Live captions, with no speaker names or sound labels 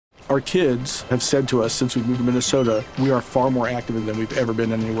Our kids have said to us since we moved to Minnesota, we are far more active than we've ever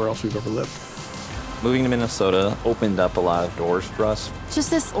been anywhere else we've ever lived. Moving to Minnesota opened up a lot of doors for us. Just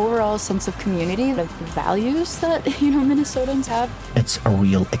this overall sense of community, of values that, Minnesotans have. It's a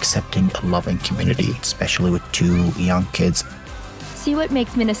real accepting, loving community, especially with 2 young kids. See what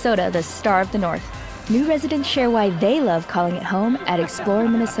makes Minnesota the star of the North. New residents share why they love calling it home at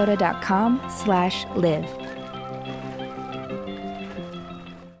exploreminnesota.com/live.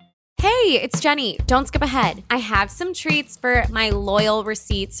 Hey, it's Jenny. Don't skip ahead. I have some treats for my loyal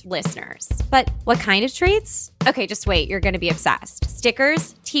Receipts listeners. But what kind of treats? Okay, just wait. You're going to be obsessed.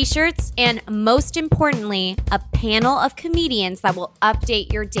 Stickers, t-shirts, and most importantly, a panel of comedians that will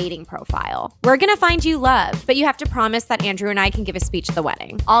update your dating profile. We're going to find you love, but you have to promise that Andrew and I can give a speech at the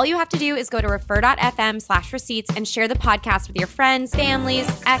wedding. All you have to do is go to refer.fm/receipts and share the podcast with your friends, families,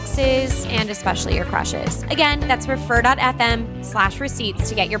 exes, and especially your crushes. Again, that's refer.fm/receipts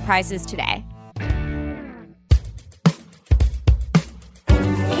to get your prizes today.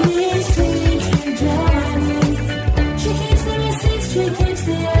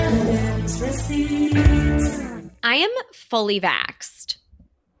 I am fully vaxxed.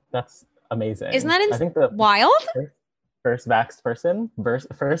 That's amazing. Isn't that I think the wild? First vaxxed person?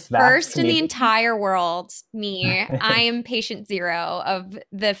 First in the entire world, me. I am patient 0 of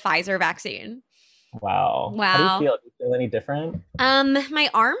the Pfizer vaccine. Wow. How do you feel? Do you feel any different? My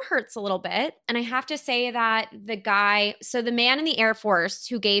arm hurts a little bit. And I have to say that the man in the Air Force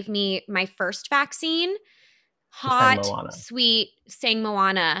who gave me my first vaccine, hot, sweet, sang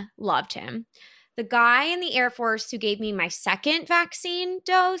Moana, loved him. The guy in the Air Force who gave me my second vaccine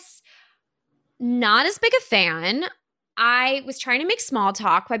dose, not as big a fan. I was trying to make small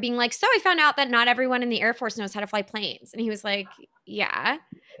talk by being like, so I found out that not everyone in the Air Force knows how to fly planes. And he was like, yeah.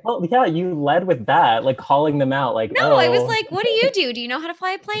 Well, yeah, you led with that, like calling them out. Like, no, I was like, what do you do? Do you know how to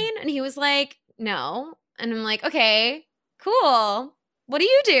fly a plane? And he was like, no. And I'm like, okay, cool. What do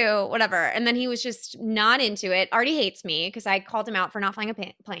you do? Whatever. And then he was just not into it. Already hates me because I called him out for not flying a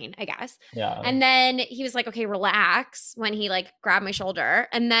plane, I guess. Yeah. And then he was like, okay, relax, when he like grabbed my shoulder.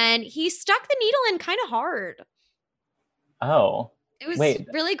 And then he stuck the needle in kind of hard. Oh. It was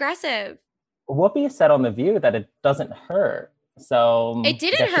really aggressive. Whoopi said on The View that it doesn't hurt. So it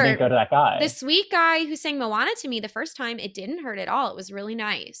didn't hurt. Didn't go to that guy. The sweet guy who sang Moana to me the first time, it didn't hurt at all. It was really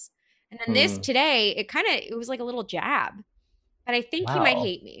nice. And then this today, it was like a little jab. But I think he might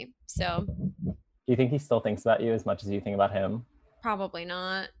hate me. So do you think he still thinks about you as much as you think about him? Probably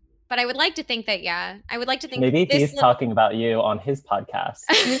not. But I would like to think that, yeah. I would like to think maybe he's talking about you on his podcast.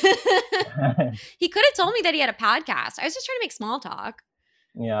 He could have told me that he had a podcast. I was just trying to make small talk.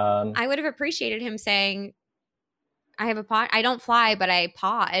 Yeah. I would have appreciated him saying, I have a pod. I don't fly, but I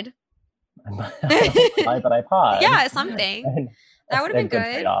pod. I don't fly, but I pod. Yeah, something. That would have been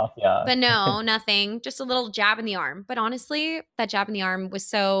good. Yeah. But no, nothing. Just a little jab in the arm. But honestly, that jab in the arm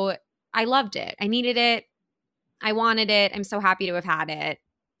was I loved it. I needed it. I wanted it. I'm so happy to have had it.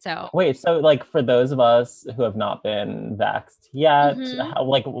 So wait, so like for those of us who have not been vaxxed yet,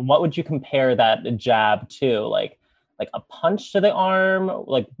 like what would you compare that jab to? Like a punch to the arm?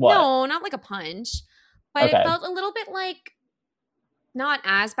 Like what? No, not like a punch. But it felt a little bit like not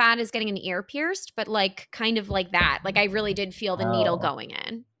as bad as getting an ear pierced, but like kind of like that. Like I really did feel the needle going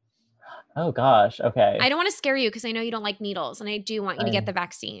in. Oh gosh. Okay. I don't want to scare you because I know you don't like needles and I do want you to get the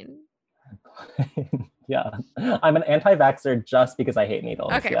vaccine. Yeah. I'm an anti-vaxxer just because I hate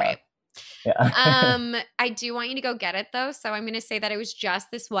needles. Okay, yeah. right. Yeah. I do want you to go get it though. So I'm going to say that it was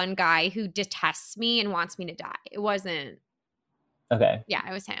just this one guy who detests me and wants me to die. It wasn't. Okay. Yeah,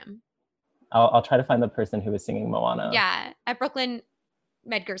 it was him. I'll try to find the person who was singing Moana. Yeah. At Brooklyn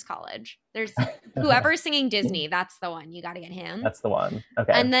Medgar's College. There's whoever's singing Disney. That's the one. You got to get him. That's the one.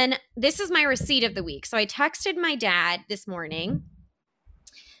 Okay. And then this is my receipt of the week. So I texted my dad this morning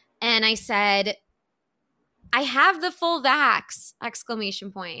and I said, I have the full vax! !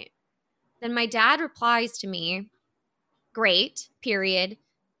 Then my dad replies to me, great, period.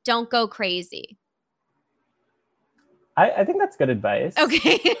 Don't go crazy. I think that's good advice.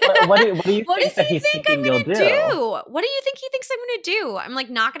 Okay. What do you what think does he he's think I'm thinking going to you'll do? What do you think he thinks I'm going to do? I'm like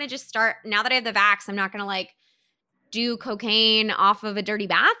not going to just start, now that I have the vax, I'm not going to like do cocaine off of a dirty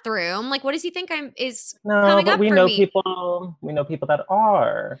bathroom. Like what does he think coming up for me? We know people that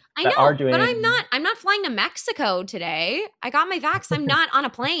are. I know, are doing... but I'm not flying to Mexico today. I got my vax. I'm not on a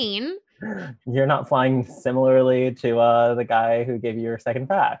plane. You're not flying similarly to the guy who gave you your second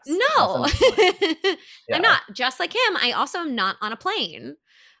vax. No. Yeah. I'm not. Just like him, I also am not on a plane.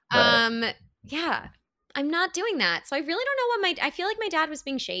 Right. Yeah. I'm not doing that. So I really don't know I feel like my dad was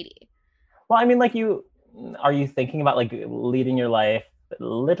being shady. Well, I mean, like are you thinking about like leading your life a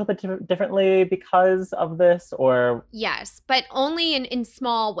little bit differently because of this, or Yes, but only in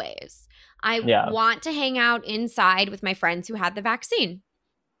small ways. I Yeah. want to hang out inside with my friends who had the vaccine.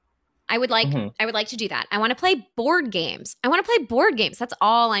 I would like to do that. I want to play board games. That's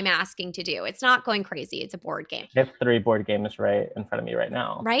all I'm asking to do. It's not going crazy. It's a board game. I have 3 board games right in front of me right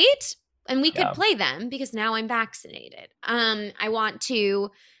now. Right? And we could Yeah. play them because now I'm vaccinated. I want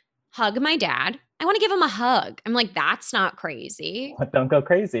to hug my dad. I want to give him a hug. I'm like, that's not crazy. But don't go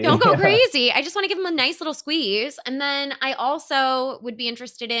crazy. Don't go Yeah. crazy. I just want to give him a nice little squeeze. And then I also would be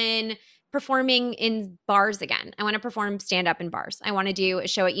interested in performing in bars again. I want to perform stand-up in bars. I want to do a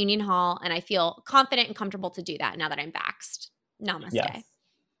show at Union Hall, and I feel confident and comfortable to do that now that I'm vaxxed. Namaste. Yes.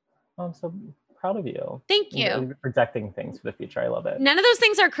 I'm so proud of you. Thank you. You're projecting things for the future. I love it. None of those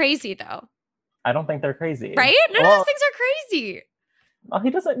things are crazy, though. I don't think they're crazy. Right? None of Well, those things are crazy. well,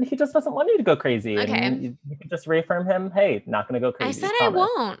 he just doesn't want you to go crazy. Okay. And you can just reaffirm him, hey, not gonna go crazy. I said I promise.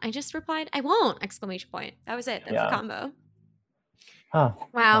 won't. I just replied, I won't! Exclamation point. That was it. That's Yeah. the combo. Oh,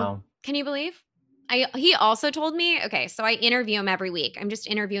 Wow. Can you believe? He also told me, okay, so I interview him every week. I'm just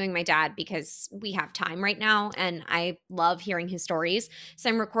interviewing my dad because we have time right now and I love hearing his stories. So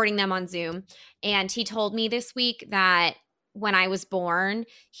I'm recording them on Zoom. And he told me this week that when I was born,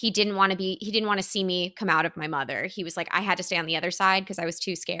 he didn't want to see me come out of my mother. He was like, I had to stay on the other side because I was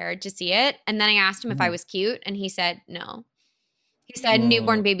too scared to see it. And then I asked him if I was cute and he said no. He said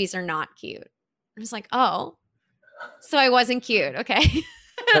newborn babies are not cute. I was like, oh, so I wasn't cute. Okay.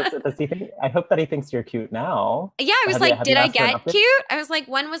 Does he think? I hope that he thinks you're cute now. Yeah, I was Have you- like, have you did I asked for an get update? cute? I was like,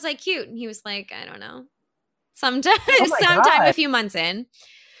 when was I cute? And he was like, I don't know. Sometime Oh my a God. few months in.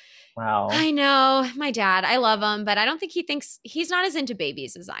 Wow. I know. My dad, I love him, but I don't think he thinks he's not as into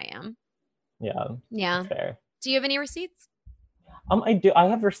babies as I am. Yeah. Yeah. Fair. Do you have any receipts? I do. I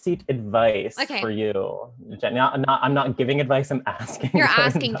have receipt advice Okay. for you, Jen. I'm not giving advice. I'm asking. You're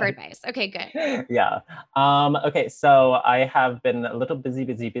asking for advice. Okay, good. Yeah. Okay. So I have been a little busy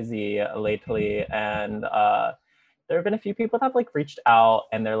lately, and there have been a few people that have like reached out,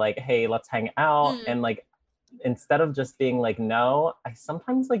 and they're like, "Hey, let's hang out," and like, instead of just being like no, I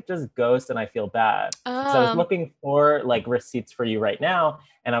sometimes like just ghost, and I feel bad. So I was looking for like receipts for you right now,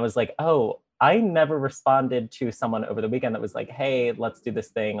 and I was like, oh, I never responded to someone over the weekend that was like, hey, let's do this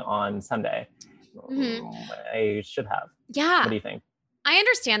thing on Sunday. I should have. Yeah. What do you think? I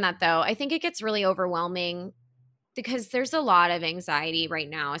understand that though. I think it gets really overwhelming because there's a lot of anxiety right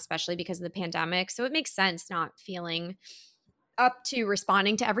now, especially because of the pandemic. So it makes sense not feeling up to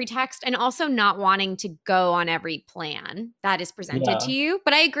responding to every text and also not wanting to go on every plan that is presented to you.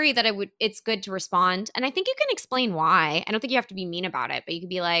 But I agree that it's good to respond. And I think you can explain why. I don't think you have to be mean about it, but you could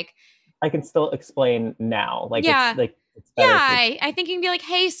be like, I can still explain now. Like, Yeah. it's better. yeah, I think you can be like,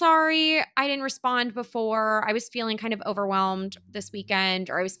 hey, sorry, I didn't respond before. I was feeling kind of overwhelmed this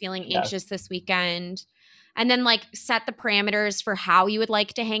weekend, or I was feeling anxious this weekend. And then like set the parameters for how you would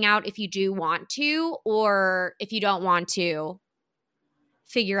like to hang out if you do want to, or if you don't want to,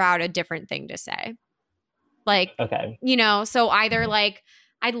 figure out a different thing to say. Like, Okay. so either like,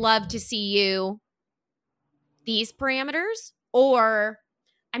 I'd love to see you, these parameters, or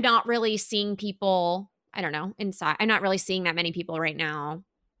I'm not really seeing people, I don't know, inside. I'm not really seeing that many people right now.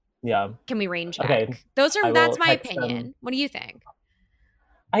 Yeah. Can we rain check? Okay. That's I my will text opinion. them. What do you think?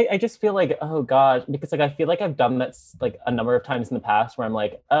 I just feel like, oh gosh, because like I feel like I've done that like a number of times in the past where I'm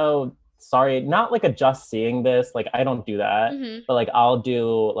like, oh, sorry, not like a just seeing this, like I don't do that, but like I'll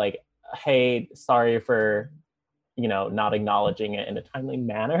do like, hey, sorry for, not acknowledging it in a timely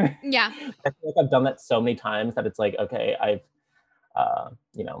manner. Yeah. I feel like I've done that so many times that it's like, okay, I've,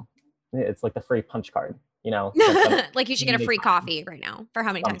 it's like the free punch card, Like you should get a free coffee right now for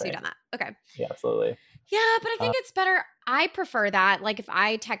how many times you've Something. done that. Okay. Yeah, absolutely. Yeah, but I think it's better. I prefer that. Like if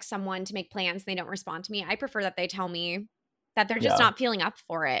I text someone to make plans and they don't respond to me, I prefer that they tell me that they're just not feeling up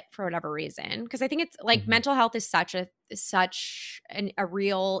for it for whatever reason. Because I think it's like mental health is such a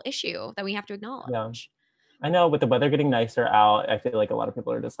real issue that we have to acknowledge. Yeah. I know with the weather getting nicer out, I feel like a lot of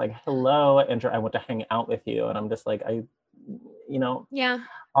people are just like, hello, Andrew, I want to hang out with you. And I'm just like, Yeah.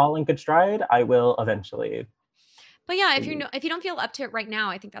 all in good stride, I will eventually. But yeah, if you don't feel up to it right now,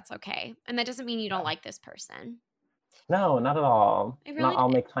 I think that's okay. And that doesn't mean you don't like this person. No, not at all. really I'll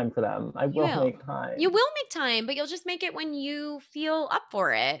make time for them. I will will. make time. You will make time, but you'll just make it when you feel up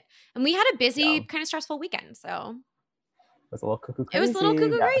for it. And we had a busy, kind of stressful weekend, so It was a little cuckoo it crazy. was a little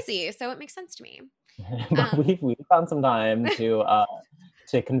cuckoo yes. crazy. So it makes sense to me. But we found some time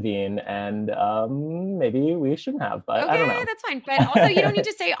to convene, and maybe we shouldn't have, but I don't know. Okay, that's fine. But also, you don't need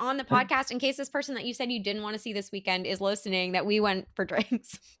to say on the podcast in case this person that you said you didn't want to see this weekend is listening that we went for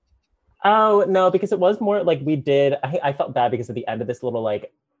drinks. Oh no, because it was more like we did. I felt bad because at the end of this little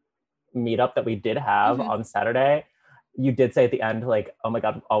like meetup that we did have on Saturday, you did say at the end like, "Oh my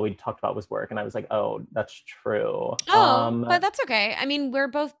God, all we talked about was work," and I was like, "Oh, that's true." Oh, but that's okay. I mean, we're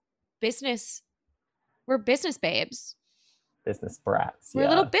both business babes. Business brats. We're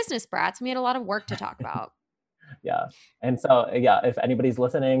little business brats. We had a lot of work to talk about. Yeah. And so, yeah, if anybody's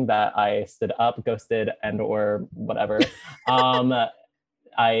listening that I stood up, ghosted, and or whatever,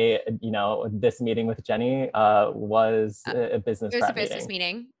 this meeting with Jenny was a business. It was a business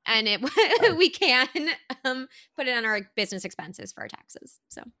meeting, and we can put it on our business expenses for our taxes.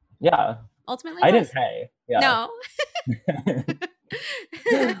 So yeah, ultimately, I didn't pay. Yeah. No.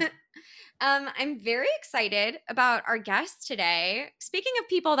 I'm very excited about our guest today. Speaking of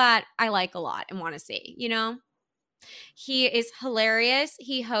people that I like a lot and want to see, he is hilarious.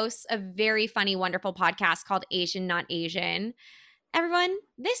 He hosts a very funny, wonderful podcast called Asian Not Asian. Everyone,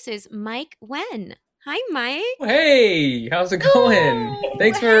 this is Mike Wen. Hi, Mike. Hey, how's it going?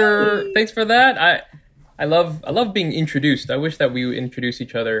 Thanks for that. I love being introduced. I wish that we would introduce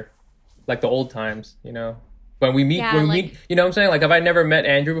each other like the old times, When we meet, you know what I'm saying? Like if I never met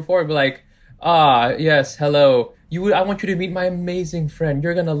Andrew before, I'd be like, yes, hello. I want you to meet my amazing friend.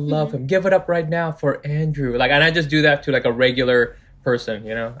 You're gonna love him. Give it up right now for Andrew. And I just do that to like a regular person,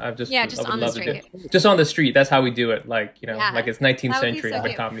 I just on the street. Just on the street. That's how we do it. Like it's 19th That would be century, so but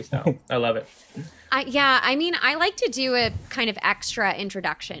cute. comedy style. I love it. I mean, I like to do a kind of extra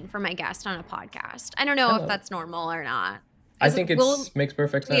introduction for my guest on a podcast. I don't know if that's normal or not. I think it makes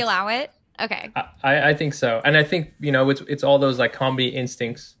perfect sense. We allow it? Okay. I think so. And I think, it's all those like comedy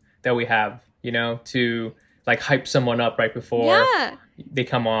instincts that we have, to like hype someone up right before they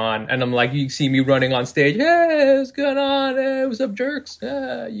come on. And I'm like, you see me running on stage. Hey, what's going on? Hey, what's up, jerks?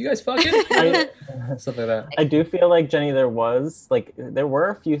 You guys fucking? Stuff like that. I do feel like, Jenny, there were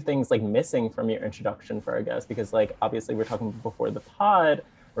a few things like missing from your introduction for our guest, because like obviously we're talking before the pod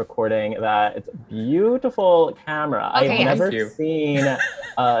recording that it's a beautiful camera. Okay, I've never seen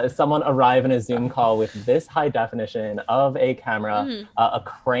someone arrive in a Zoom call with this high definition of a camera, a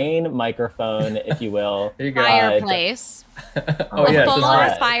crane microphone, if you will. There you go. Fireplace. Oh yeah, full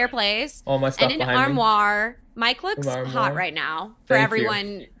fireplace. All my stuff and an behind armoire. Mike looks hot right now. For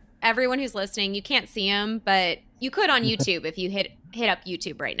Thank everyone who's listening, you can't see him, but you could on YouTube if you hit up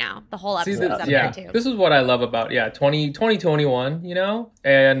YouTube right now. The whole episode's up there too. This is what I love about 2021,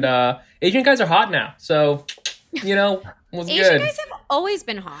 and Asian guys are hot now. So, what's Asian good. guys have always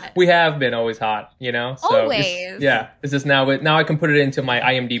been hot. We have been always hot, So always. It's just now I can put it into my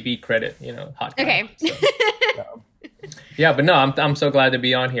IMDb credit, hot guy. Okay. So. Yeah, but no, I'm so glad to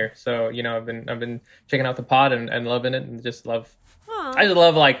be on here. So, I've been checking out the pod and loving it, and just love. Aww. I just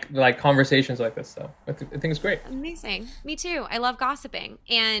love like conversations like this. So I think it's great. Amazing. Me too. I love gossiping.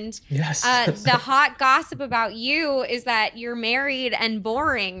 And yes. The hot gossip about you is that you're married and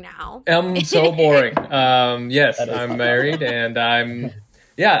boring now. I'm so boring. Yes, I'm married and I'm.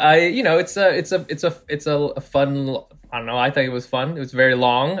 Yeah, it's a fun. I don't know. I think it was fun. It was very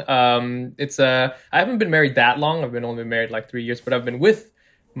long. I haven't been married that long. I've only been married like 3 years, but I've been with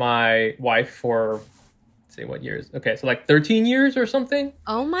my wife for. Say what years? Okay, so like 13 years or something.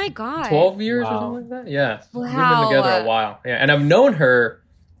 Oh my God. 12 years or something like that. Yeah. Wow. We've been together a while. Yeah, and I've known her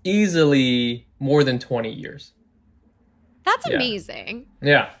easily more than 20 years. That's amazing.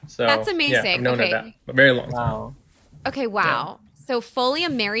 Yeah. So that's amazing. Yeah, I've known her that very long time. Wow. Okay. Wow. Yeah. So fully a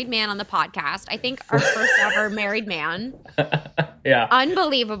married man on the podcast. I think our first ever married man. Yeah.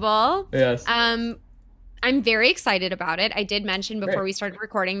 Unbelievable. Yes. I'm very excited about it. I did mention before we started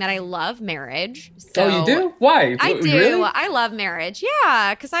recording that I love marriage. So oh, you do? Why? I do. Really? I love marriage.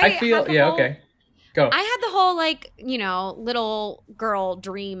 Yeah, because I feel okay. Go. I had the whole little girl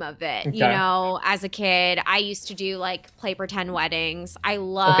dream of it. Okay. As a kid, I used to do play pretend weddings. I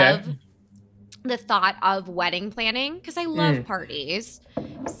love the thought of wedding planning because I love parties.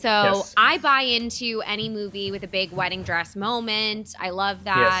 So I buy into any movie with a big wedding dress moment. I love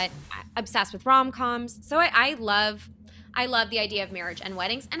that. Yes. Obsessed with rom-coms. So I love the idea of marriage and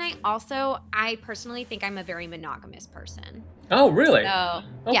weddings. And I personally think I'm a very monogamous person. Oh, really? So,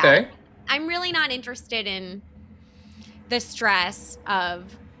 okay. Yeah, I'm really not interested in the stress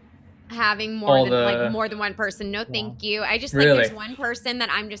of having more than one person. No, thank you. I just there's one person that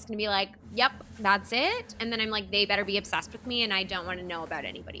I'm just gonna be like, yep, that's it. And then I'm like, they better be obsessed with me, and I don't want to know about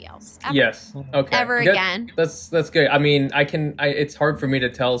anybody else. Ever. Yes. Okay. Ever again. That's good. I mean, it's hard for me to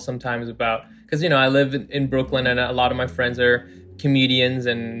tell sometimes about because I live in Brooklyn, and a lot of my friends are comedians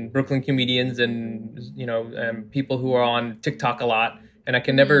and Brooklyn comedians, and people who are on TikTok a lot, and I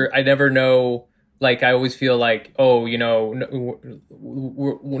never know Like I always feel like, oh, you know,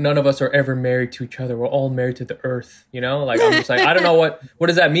 none of us are ever married to each other. We're all married to the earth, you know? Like I'm just like, I don't know what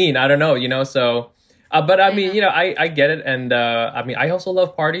does that mean? I don't know, you know? So, but I mean, you know, I get it. And I mean, I also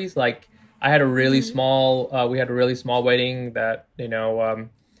love parties. Like I had a really small, we had a really small wedding that, you know,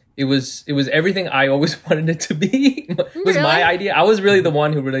 it was everything I always wanted it to be. It was my idea. I was really the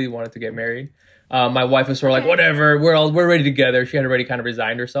one who really wanted to get married. My wife was sort of like, whatever, we're ready together. She had already kind of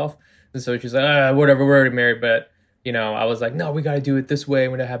resigned herself. And so she's like, whatever, we're already married. But, you know, I was like, no, we got to do it this way.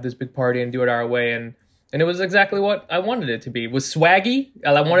 We're going to have this big party and do it our way. And it was exactly what I wanted it to be. It was swaggy.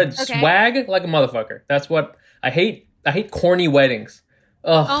 I wanted swag like a motherfucker. That's what I hate. I hate corny weddings.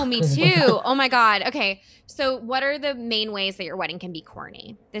 Ugh. Oh, me too. Oh my God. Okay. So what are the main ways that your wedding can be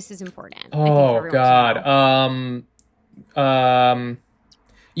corny? This is important. Oh God.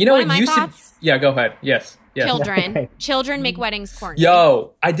 You know, it used to. Yeah, go ahead. Yes. Children. Children make weddings corny.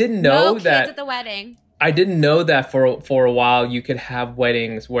 Yo, I didn't know no that. Kids at the wedding. I didn't know that for a while you could have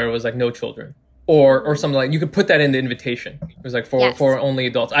weddings where it was like no children. Or something like you could put that in the invitation. It was like for only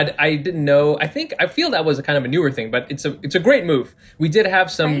adults. I didn't know. I feel that was a kind of a newer thing, but it's a great move. We did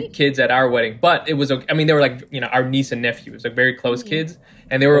have some kids at our wedding, but it was okay. I mean, they were like, you know, our niece and nephews, like very close kids,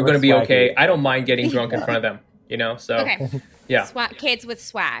 and they were going to be okay. I don't mind getting drunk in front of them, you know. So yeah, kids with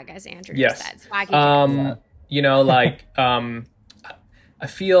swag, as Andrew yes. just said. Swaggy kids. You know, like I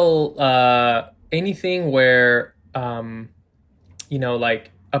feel anything where you know,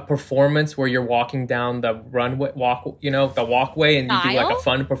 like a performance where you're walking down the the walkway, and you do like a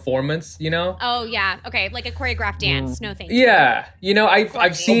fun performance, you know? Oh yeah, okay, like a choreographed dance. No thank you. Yeah, you know,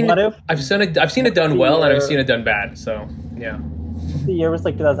 I've seen it done well, and I've seen it done bad. So yeah. If the year was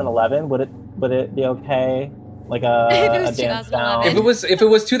like 2011, would it be okay? Like a dance down? If it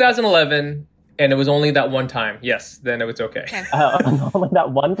was 2011 and it was only that one time, yes, then it was okay. Only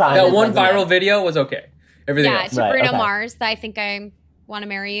that one time. That one viral video was okay. Everything else. Yeah, to Bruno Mars. I think I want to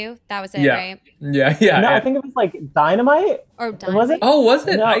marry you. That was it, right? Yeah. No, I think it was like Dynamite. Or Dynamite. Was it? Oh, was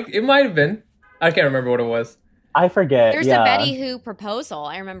it? No. It might have been. I can't remember what it was. I forget. There's a Betty Who proposal.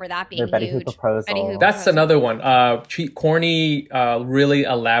 I remember that being Betty huge. Who proposal. That's another one. Corny, really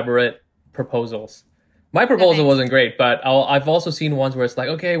elaborate proposals. My proposal wasn't great, but I've also seen ones where it's like,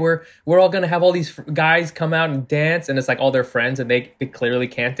 okay, we're all gonna have all these guys come out and dance, and it's like all their friends, and they clearly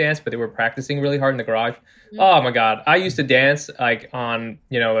can't dance, but they were practicing really hard in the garage. Oh my God, I used to dance like on,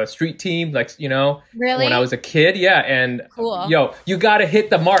 you know, a street team, like, you know, when I was a kid. Yeah, and yo, you gotta hit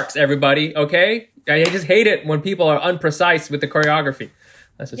the marks, everybody. Okay, I just hate it when people are imprecise with the choreography.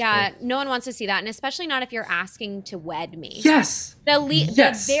 No one wants to see that, and especially not if you're asking to wed me. Yes.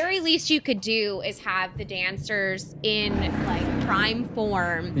 The very least you could do is have the dancers in like prime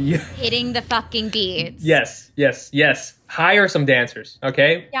form, hitting the fucking beats. Yes. Hire some dancers,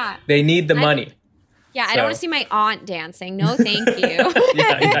 okay? Yeah. They need the money. Yeah, I don't want to see my aunt dancing. No, thank you.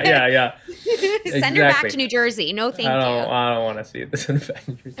 yeah. Send her back to New Jersey. No, thank you. I don't want to see this in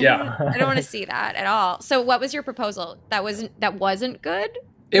New Jersey. Yeah. I don't want to see that at all. So, what was your proposal? That wasn't good.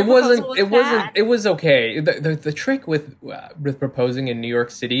 It was okay. The trick with proposing in New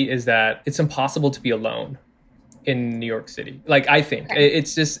York City is that it's impossible to be alone in New York City. Like, I think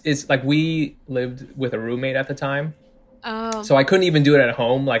it's like we lived with a roommate at the time. Oh. So I couldn't even do it at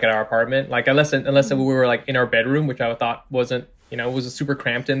home, like at our apartment, like unless we were like in our bedroom, which I thought wasn't, you know, was super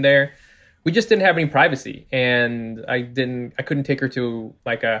cramped in there. We just didn't have any privacy, and I couldn't take her to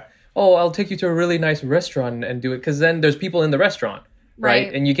like I'll take you to a really nice restaurant and do it, because then there's people in the restaurant,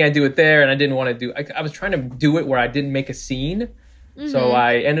 right? And you can't do it there, and I didn't want to do. I was trying to do it where I didn't make a scene, so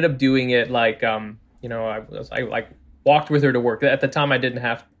I ended up doing it like you know, I like walked with her to work. At the time,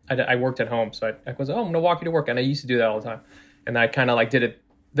 I worked at home, so I was, I'm gonna walk you to work, and I used to do that all the time, and I kind of like did it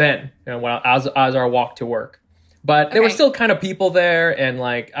then, you know, as our walk to work. But there were still kind of people there, and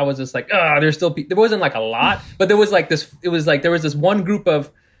like I was just like, there's still there wasn't like a lot, but there was like this. It was like there was this one group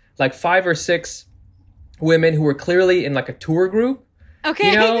of like 5 or 6 women who were clearly in like a tour group,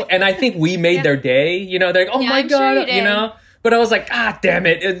 you know, and I think we made their day. You know, they're like, oh my God, you know. But I was like, damn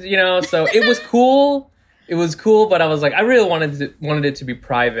it, you know. So it was cool. It was cool, but I was like, I really wanted it to be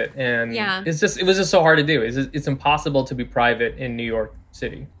private, and it was just so hard to do. It's impossible to be private in New York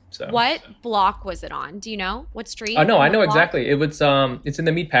City. So what block was it on? Do you know what street? No, I know exactly. It was it's in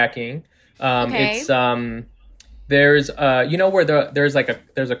the meatpacking. It's there's you know where there's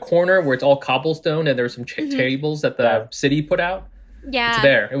a corner where it's all cobblestone, and there's some tables that the city put out. Yeah, it's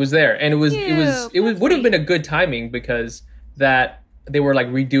there. It was there, and it would have been a good timing, because that. They were like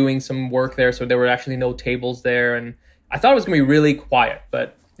redoing some work there, so there were actually no tables there, and I thought it was gonna be really quiet,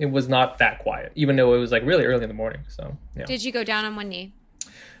 but it was not that quiet, even though it was like really early in the morning. So yeah. Did you go down on one knee?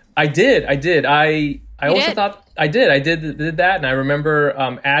 I did. I also did? thought I did that, and I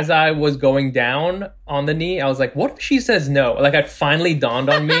remember as I was going down on the knee, I was like, "What if she says no?" Like, it finally dawned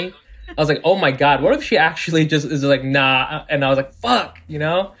on me. I was like, "Oh my god, what if she actually just is like nah?" And I was like, "Fuck," you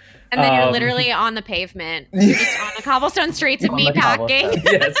know. And then you're literally on the pavement, just on the cobblestone streets of me packing.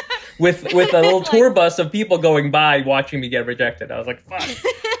 Yes, with a little tour bus of people going by watching me get rejected. I was like, "Fuck."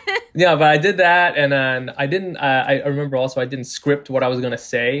 Yeah, but I did that, and then I didn't. I remember also I didn't script what I was gonna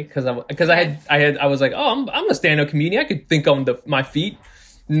say because I was like, oh, I'm a stand-up comedian. I could think on my feet.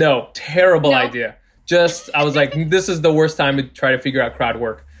 No, terrible idea. Just I was like, this is the worst time to try to figure out crowd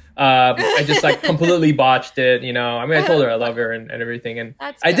work. I just like completely botched it. You know, I mean, I told her I love her and everything, and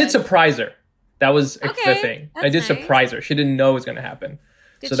I did surprise her. That was the thing. I did surprise her. She didn't know it was gonna happen,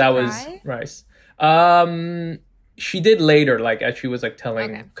 so that was nice. She did later, like as she was like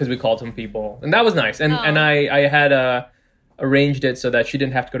telling, because we called some people, and that was nice. And I had arranged it so that she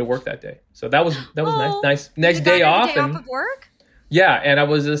didn't have to go to work that day. So that was nice. Next day off, off of work. Yeah, and I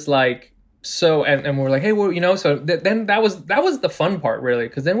was just like and we're like, hey, well, you know, so then that was the fun part really,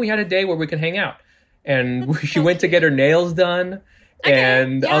 because then we had a day where we could hang out, and she went to get her nails done.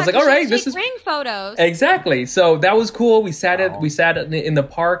 And I was like, all right, this is ring photos. Exactly. So that was cool. We sat in the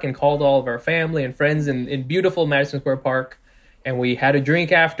park and called all of our family and friends in beautiful Madison Square Park, and we had a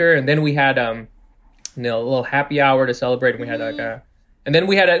drink after, and then we had a little happy hour to celebrate, and we had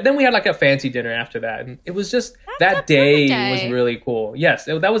then we had like a fancy dinner after that, and it was just that day was really cool. Yes,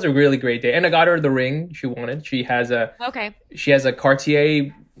 that was a really great day, and I got her the ring she wanted. She has a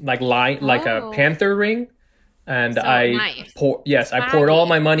Cartier a panther ring. And I poured all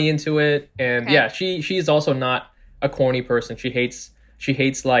my money into it, and she's also not a corny person. She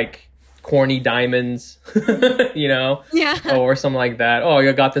hates like corny diamonds, you know, or something like that. Oh,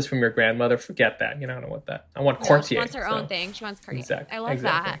 you got this from your grandmother? Forget that. You know, I don't want that. I want Cartier. She wants her own thing. She wants Cartier. Exactly. I love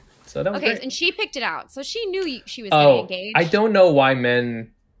that. So that was great. And she picked it out, so she knew she was getting engaged. I don't know why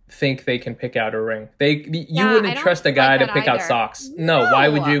men think they can pick out a ring. You wouldn't trust a guy to pick out socks. No, why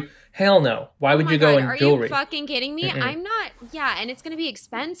would you? Hell no. Why would you go in jewelry? Are you fucking kidding me? Mm-mm. I'm not. Yeah, and it's going to be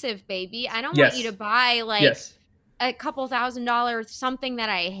expensive, baby. I don't want you to buy like a couple $1,000 something that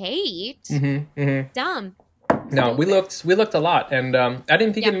I hate. Dumb. No, we looked a lot, and I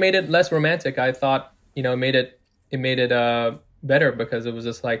didn't think it made it less romantic. I thought, you know, it made it better, because it was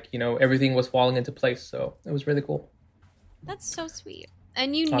just like, you know, everything was falling into place. So it was really cool. That's so sweet.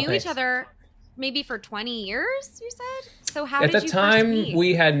 And you knew each other maybe for 20 years, you said? So how did you first meet? At the time,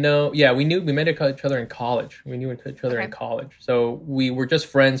 we had we met each other in college. We knew each other in college. So we were just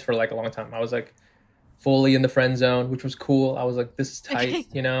friends for like a long time. I was like fully in the friend zone, which was cool. I was like, this is tight,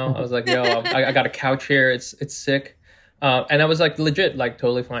 you know? I was like, yo, I got a couch here. It's sick. And I was like legit, like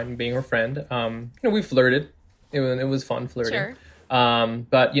totally fine being her friend. You know, we flirted. It was fun flirting. Sure.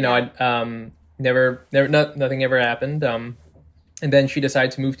 But you know, I nothing ever happened. And then she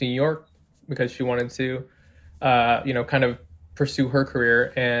decided to move to New York, because she wanted to, you know, kind of pursue her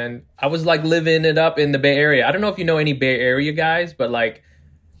career. And I was like living it up in the Bay Area. I don't know if you know any Bay Area guys, but like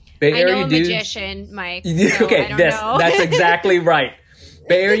Bay Area dudes. I know a magician, Mike. So okay, that's exactly right.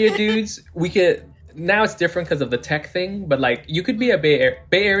 Bay Area dudes, now it's different because of the tech thing, but like you could be a Bay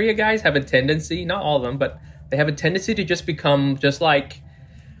Area guys have a tendency, not all of them, but they have a tendency to just become just like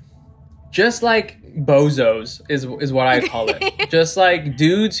bozos is what I call it. Just like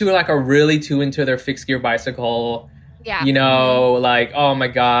dudes who are really too into their fixed gear bicycle. Yeah. You know, like, oh my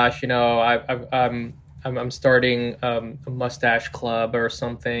gosh, you know, I'm starting a mustache club or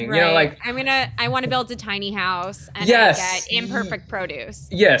something. Right. You know, like I want to build a tiny house and I get imperfect produce.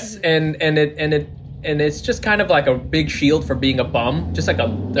 Yes, and it's just kind of like a big shield for being a bum, just like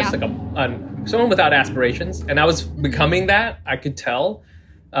someone without aspirations. And I was becoming that, I could tell.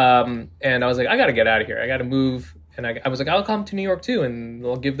 And I was like, I gotta get out of here. I gotta move. And I was like, I'll come to New York too, and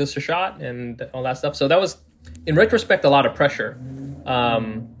I'll give this a shot and all that stuff. So that was, in retrospect, a lot of pressure.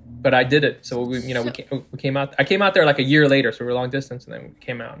 But I did it. So we came out. I came out there like a year later, so we were long distance, and then we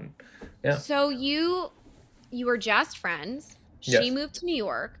came out. And, yeah. So you were just friends. She moved to New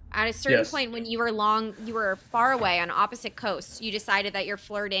York. At a certain point, when you were far away on opposite coasts, you decided that your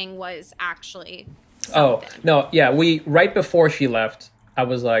flirting was actually something. Oh no, yeah. Right before she left, I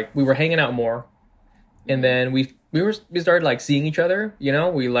was like, we were hanging out more, and then we started like seeing each other. You know,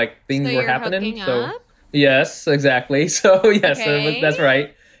 we like things were happening. So up? Yes, exactly. So yes, that's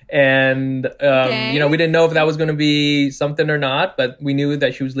right. And you know, we didn't know if that was going to be something or not, but we knew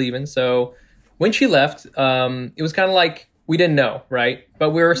that she was leaving. So when she left, it was kind of like we didn't know, right? But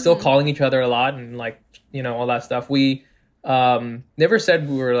we were still calling each other a lot and like, you know, all that stuff. We never said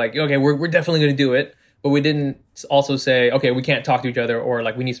we were like, okay, we're definitely going to do it. But we didn't also say, okay, we can't talk to each other, or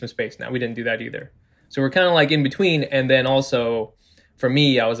like we need some space now. We didn't do that either. So we're kind of like in between. And then also for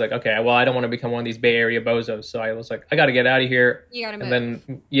me, I was like, okay, well, I don't want to become one of these Bay Area bozos. So I was like, I got to get out of here. You got to move. And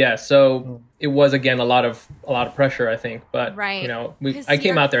then, yeah, so it was, again, a lot of pressure, I think. But, right. you know, I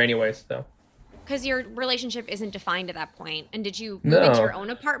came out there anyways, so. Because your relationship isn't defined at that point. And did you move into your own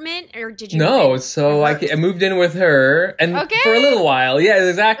apartment, or did you? No, so I moved in with her, and for a little while. Yeah,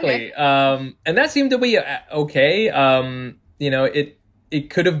 exactly. Okay. And that seemed to be okay. You know, it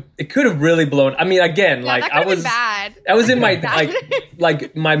could have really blown. I mean, again, like I was in my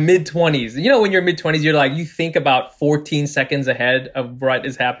like my mid-20s. You know, when you're mid-20s, you're like, you think about 14 seconds ahead of what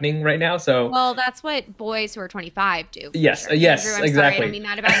is happening right now. So well, that's what boys who are 25 do. Yes, sure. yes, Andrew, I'm exactly. Sorry, I don't mean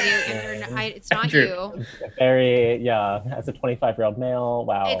that about you. Andrew, it's not True. you. Very, as a 25-year-old male,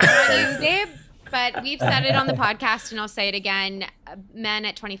 wow. It's not you, babe. But we've said it on the podcast, and I'll say it again. Men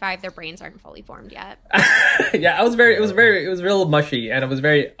at 25, their brains aren't fully formed yet. Yeah, it was real mushy, and I was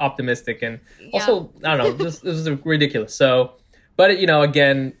very optimistic, and also I don't know, this was ridiculous. So, but you know,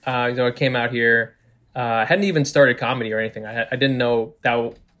 again, you know, I came out here, I hadn't even started comedy or anything. I didn't know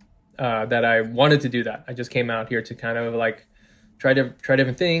that I wanted to do that. I just came out here to kind of like try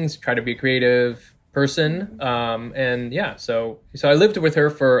different things, try to be a creative person, and yeah, so I lived with her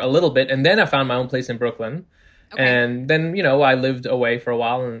for a little bit, and then I found my own place in Brooklyn. Okay. And then, you know, I lived away for a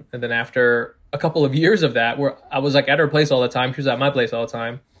while, and then after a couple of years of that, where I was like at her place all the time, she was at my place all the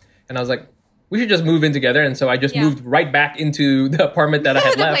time, and I was like, we should just move in together. And so I just moved right back into the apartment that I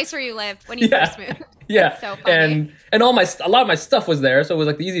had the left. place where you lived when you first moved. Yeah, so funny. And a lot of my stuff was there, so it was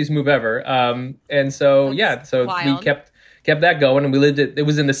like the easiest move ever. And so That's so wild. we kept that going, and we lived it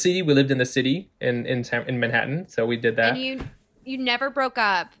was in the city. We lived in the city in Manhattan, so we did that. And you never broke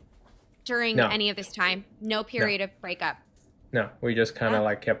up during any of this time. No period of breakup. No, we just kind of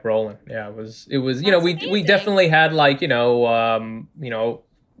like kept rolling. Yeah, it was you know, we definitely had like, you know,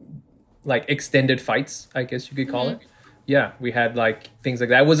 like extended fights, I guess you could call it. Yeah, we had like things like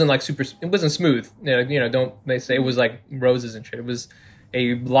that. It wasn't like it wasn't smooth. You know, don't they say it was like roses and shit. It was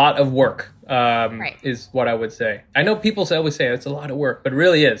a lot of work, is what I would say. I know people always say it's a lot of work, but it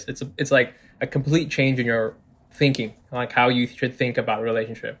really is. It's like a complete change in your thinking, like how you should think about a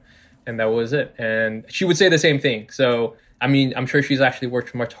relationship. And that was it. And she would say the same thing. So, I mean, I'm sure she's actually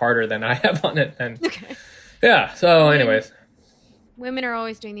worked much harder than I have on it. And yeah, so anyways. Women are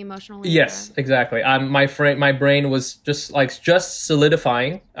always doing the emotional labor. Yes, exactly. My brain was just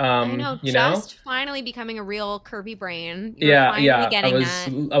solidifying. I know, you just finally becoming a real curvy brain. Yeah.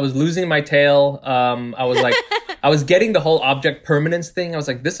 I was losing my tail. I was like, I was getting the whole object permanence thing. I was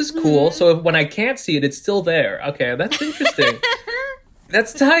like, this is cool. So when I can't see it, it's still there. Okay, that's interesting.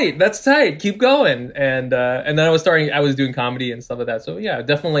 That's tight. Keep going. And then I was doing comedy and stuff like that. So yeah,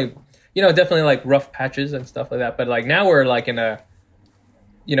 definitely like rough patches and stuff like that. But like now we're like in a,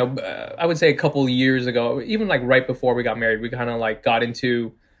 you know, I would say a couple years ago, even like right before we got married, we kind of like got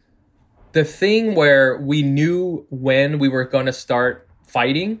into the thing where we knew when we were going to start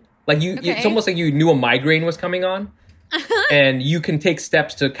fighting. Like it's almost like you knew a migraine was coming on, and you can take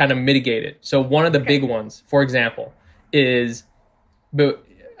steps to kind of mitigate it. So one of the big ones, for example, is, but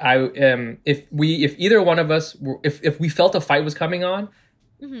if either one of us if we felt a fight was coming on,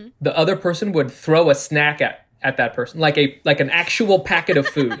 the other person would throw a snack at that person, like an actual packet of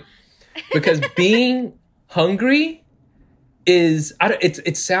food, because being hungry is,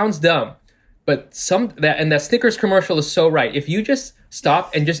 it sounds dumb, but that Snickers commercial is so right. If you just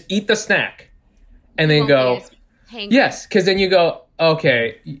stop and just eat the snack, and then go, yes, because then you go,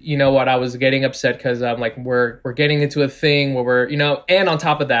 okay, you know what? I was getting upset because I'm like, we're getting into a thing where we're, you know, and on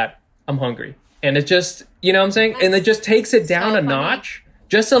top of that, I'm hungry, and it just, you know what I'm saying, and it just takes it down a notch,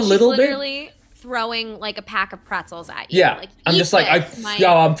 just a little bit. Literally throwing like a pack of pretzels at you. Yeah, like, I'm just like,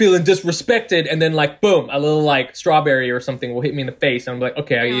 I'm feeling disrespected, and then like, boom, a little like strawberry or something will hit me in the face, and I'm like,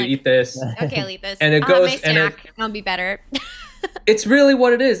 okay, I eat this. Okay, I'll eat this. And it I'll goes, have my snack. I'll be better. It's really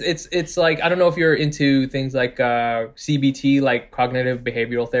what it is. It's like, I don't know if you're into things like CBT, like cognitive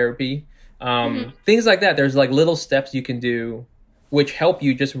behavioral therapy, things like that. There's like little steps you can do which help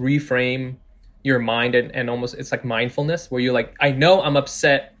you just reframe your mind, and almost, it's like mindfulness, where you're like, I know I'm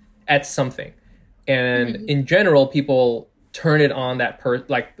upset at something. And in general, people turn it on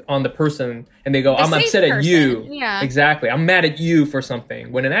on the person, and they go, I'm upset at you. Yeah. Exactly. I'm mad at you for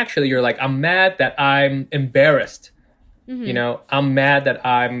something. When actually you're like, I'm mad that I'm embarrassed. You know, I'm mad that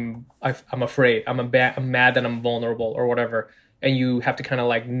I'm afraid. I'm mad that I'm vulnerable or whatever. And you have to kind of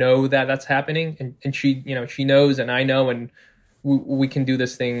like know that that's happening. And she, you know, she knows, and I know, and we can do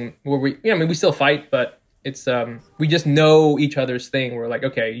this thing where we still fight, but it's, we just know each other's thing. We're like,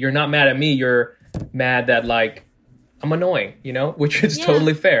 okay, you're not mad at me. You're mad that like I'm annoying, you know, which is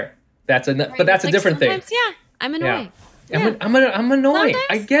totally fair. But that's a different thing. Yeah, I'm annoying. Yeah. I'm annoying. Sometimes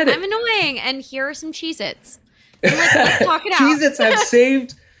I get it. I'm annoying, and here are some Cheez-Its. Let's talk it out. Cheez-Its have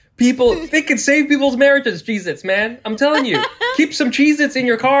saved people. They can save people's marriages, Cheez-Its, man. I'm telling you. Keep some Cheez-Its in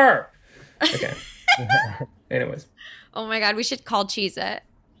your car. Okay. Anyways. Oh my God, we should call Cheez-It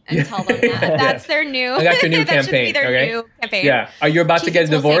and tell them that. That's their new. I got your new that should campaign. be their Okay. new campaign. Yeah. Are you about to get a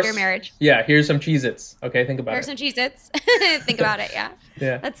Cheez-Its will save divorce? your marriage. Yeah. Here's some Cheez-Its. Okay. Think about Here's it. some Cheez-Its. Think about it. Yeah.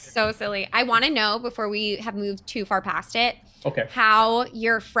 Yeah. That's so silly. I want to know, before we have moved too far past it, Okay. how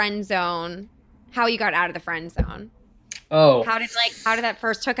you got out of the friend zone. Oh. How did that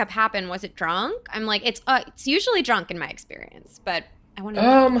first hookup happen? Was it drunk? I'm like, it's usually drunk in my experience, but I want to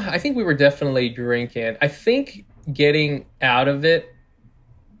know. I think we were definitely drinking. I think getting out of it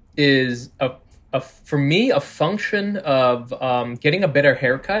is for me a function of getting a better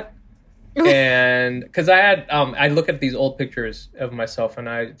haircut. And because I look at these old pictures of myself and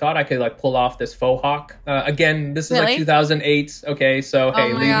I thought I could like pull off this faux hawk. Again, this is like 2008. Okay, so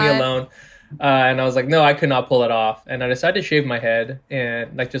hey, leave me alone. And I was like, no, I could not pull it off. And I decided to shave my head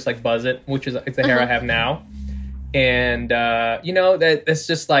and just buzz it, which is it's the hair I have now. And you know, that's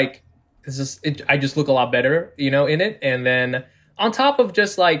just like I just look a lot better, you know, in it. And then on top of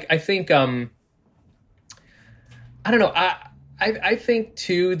just like I think I don't know, I think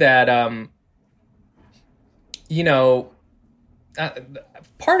too that you know,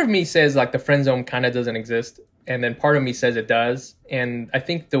 part of me says like the friend zone kind of doesn't exist, and then part of me says it does. And I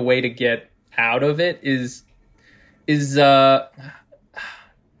think the way to get out of it is I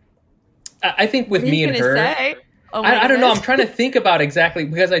think with me and her. I don't know. I'm trying to think about exactly,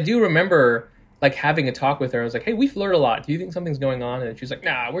 because I do remember like having a talk with her. I was like, hey, we flirt a lot. Do you think something's going on? And she's like,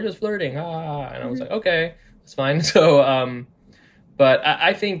 nah, we're just flirting. And I was like, okay, that's fine. So, but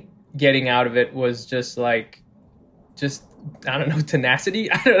I think getting out of it was just I don't know,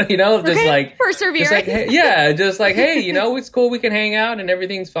 tenacity. I don't know, you know, just like perseverance. Just like, hey, yeah, just like, hey, you know, it's cool. We can hang out and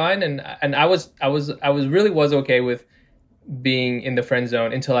everything's fine. And I was okay with being in the friend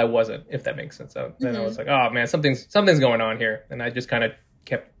zone until I wasn't, if that makes sense. So then I was like, oh man, something's going on here. And I just kind of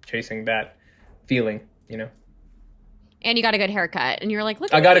kept chasing that feeling, you know. And you got a good haircut, and you're like,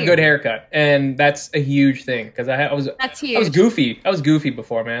 look. I got a good haircut, and that's a huge thing because That's huge. I was goofy. I was goofy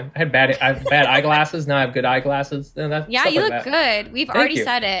before, man. I had bad eyeglasses. Now I have good eyeglasses. And you look good. We've already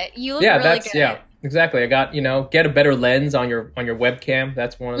said it. You look really good. Yeah, exactly. I got, you know, get a better lens on your webcam.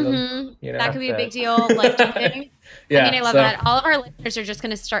 That's one of them. You know, that could be a big deal. Life changing. Yeah, I mean, I love that. All of our listeners are just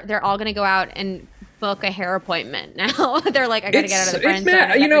going to start. They're all going to go out and book a hair appointment now. They're like, I got to get out of the friend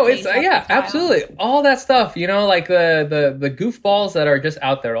zone. You know, it's absolutely all that stuff. You know, like the goofballs that are just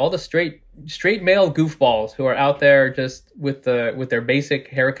out there, all the straight male goofballs who are out there just with their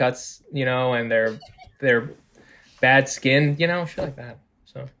basic haircuts, you know, and their bad skin, you know, shit like that.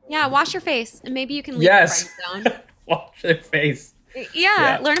 So yeah, wash your face, and maybe you can leave the friend zone. Wash your face.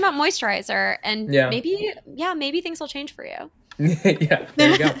 Yeah, learn about moisturizer, and maybe things will change for you. Yeah,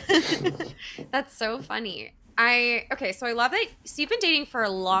 there you go. That's so funny. So I love that. So you've been dating for a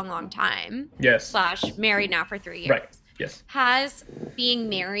long time. Yes. / married now for 3 years. Right. Yes. Has being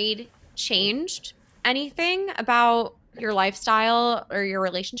married changed anything about your lifestyle or your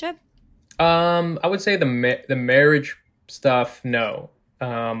relationship? I would say the marriage stuff, no.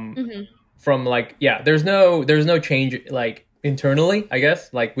 From like, yeah, there's no change like internally, I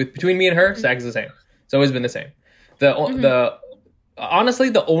guess. Like between me and her, Zach is the same. It's always been the same. Honestly,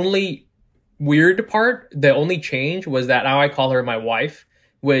 the only weird part, the only change was that now I call her my wife,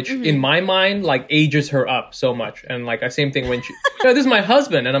 which in my mind like ages her up so much. And like same thing when she, this is my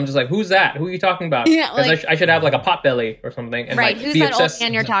husband, and I'm just like, who's that? Who are you talking about? Yeah, like, I should have like a pot belly or something. And right, like, who's be that obsessed. old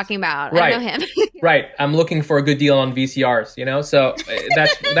man you're talking about? Right. I know him. Right, I'm looking for a good deal on VCRs, you know. So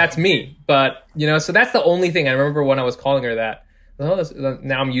that's me. But you know, so that's the only thing I remember when I was calling her that.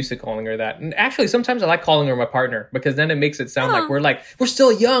 Now I'm used to calling her that. And actually, sometimes I like calling her my partner because then it makes it sound like we're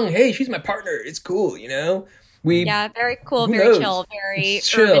still young. Hey, she's my partner. It's cool, you know? Very cool, very chill, very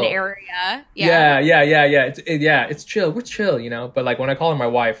urban area. Yeah. It's chill. We're chill, you know? But like when I call her my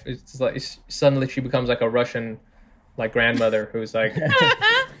wife, it's like suddenly she becomes like a Russian like grandmother who's like,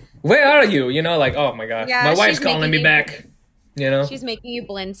 where are you? You know, like, oh my God, my wife's calling me back. You know? She's making you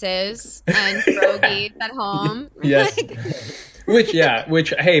blintzes and pierogies at home. Yes. Which,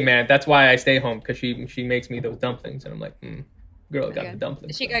 hey, man, that's why I stay home, because she makes me those dumplings, and I'm like, girl, got the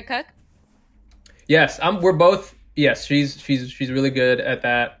dumplings. Is she a good cook? Yes, we're both. Yes, she's really good at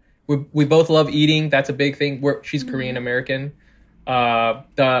that. We both love eating. That's a big thing. She's Korean American.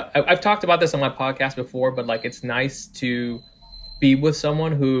 I've talked about this on my podcast before, but like it's nice to be with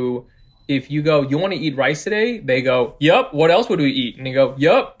someone who if you go, you want to eat rice today? They go, yup. What else would we eat? And you go,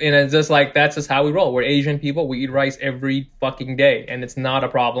 yup. And it's just like, that's just how we roll. We're Asian people. We eat rice every fucking day, and it's not a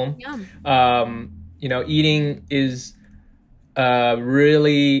problem. You know, eating is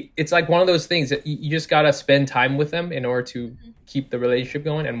really, it's like one of those things that you just gotta spend time with them in order to keep the relationship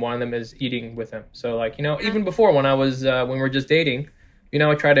going, and one of them is eating with them. So like, you know, even before when I was when we were just dating, you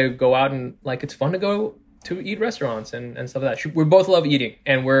know, I try to go out and like, it's fun to go to eat restaurants and stuff like that. We both love eating,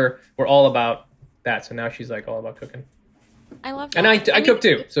 and we're all about that. So now she's like all about cooking. I love that. And I cook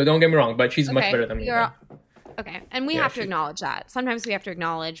too, so don't get me wrong, but she's much better than me. Okay, and we have to acknowledge that. Sometimes we have to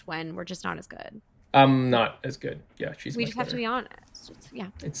acknowledge when we're just not as good. I'm not as good. Yeah, she's. We just have to be honest.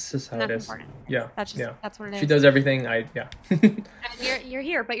 It's just how it is. Important. Yeah, that's what it is. She does everything. And you're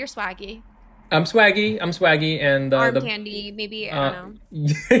here, but you're swaggy. I'm swaggy, and arm candy. Maybe I don't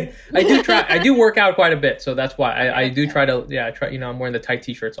know. I do work out quite a bit, so that's why I do try to. Yeah, try. You know, I'm wearing the tight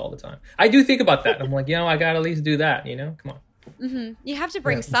t-shirts all the time. I do think about that. I'm like, you know, I gotta at least do that. You know, come on. You have to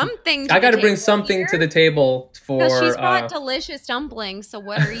bring something. I got to bring something to the table for. She's brought delicious dumplings. So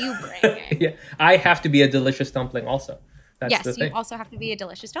what are you bringing? Yeah, I have to be a delicious dumpling also. That's yes, the thing. You also have to be a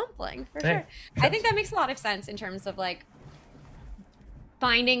delicious dumpling for sure. I think that makes a lot of sense in terms of like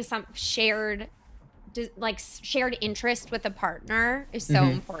finding some shared interest with a partner is so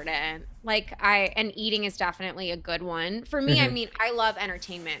important. Like and eating is definitely a good one for me. I mean, I love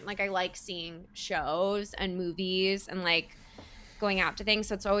entertainment. Like I like seeing shows and movies and like going out to things.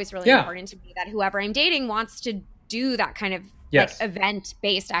 So it's always really important to me that whoever I'm dating wants to do that kind of like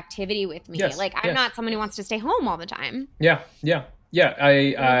event-based activity with me. Like I'm not someone who wants to stay home all the time. Yeah. I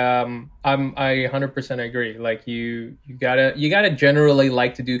 100% agree. Like you gotta generally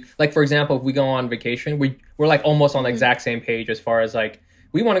like to do, like, for example, if we go on vacation, we're like almost on the exact same page as far as like,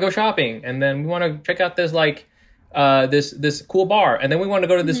 we want to go shopping, and then we want to check out this like this cool bar, and then we want to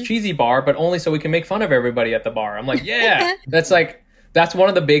go to this cheesy bar, but only so we can make fun of everybody at the bar. I'm like, yeah. That's one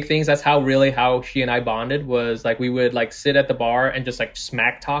of the big things. That's how she and I bonded, was like we would like sit at the bar and just like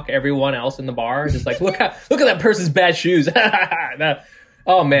smack talk everyone else in the bar. Just like, look at that person's bad shoes.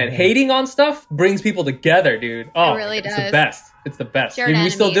 Oh man, hating on stuff brings people together, dude. Oh, it really does. It's the best. It's the best. We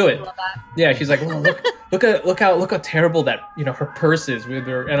still do it. Yeah, she's like, well, look how terrible that, you know, her purse is with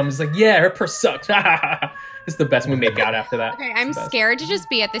her, and I'm just like, yeah, her purse sucks. It's the best. We make out after that. Okay, I'm scared to just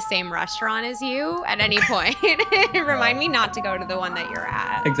be at the same restaurant as you at any point. Remind me not to go to the one that you're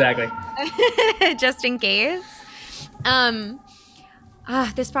at. Exactly. Just in case.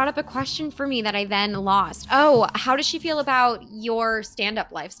 This brought up a question for me that I then lost. Oh, how does she feel about your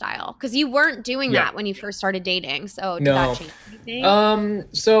stand-up lifestyle? Because you weren't doing that when you first started dating. So did that change anything?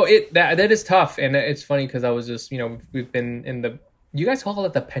 So that is tough, and it's funny because I was just, you know, we've been in the. You guys call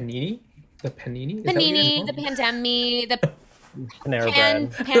it the panini? The panini? The pandemic, the Panera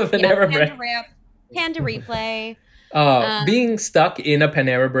Bread. Panera Bread. Panda Replay. Being stuck in a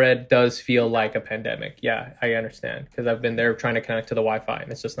Panera Bread does feel like a pandemic. Yeah, I understand, because I've been there trying to connect to the Wi-Fi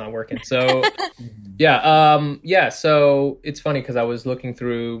and it's just not working. So, So it's funny because I was looking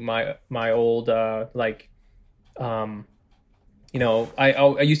through my old you know,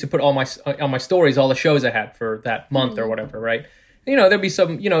 I used to put all on my stories all the shows I had for that month or whatever, right? You know, there'd be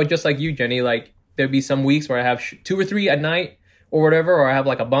some, you know, just like you, Jenny, like there'd be some weeks where I have 2 or 3 at night or whatever, or I have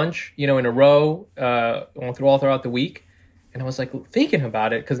like a bunch, you know, in a row, all throughout the week. And I was like thinking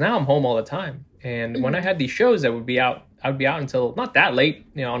about it, because now I'm home all the time. And when I had these shows that would be out, I'd be out until not that late,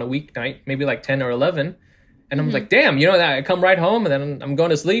 you know, on a weeknight, maybe like 10 or 11. And I'm like, damn, you know, that I come right home and then I'm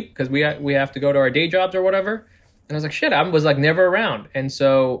going to sleep because we have to go to our day jobs or whatever. And I was like, shit, I was like never around. And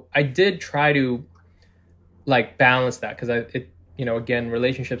so I did try to like balance that, because you know, again,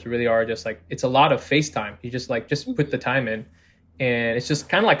 relationships really are just like, it's a lot of FaceTime. You just put the time in, and it's just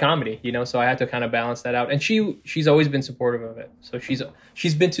kind of like comedy, you know? So I had to kind of balance that out. And she's always been supportive of it. So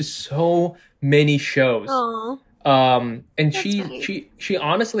she's been to so many shows. And That's she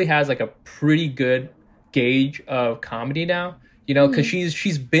honestly has like a pretty good gauge of comedy now, you know, because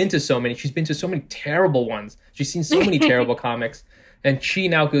she's been to so many terrible ones. She's seen so many terrible comics. And she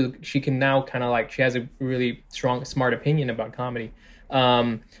can now kind of like, she has a really strong, smart opinion about comedy.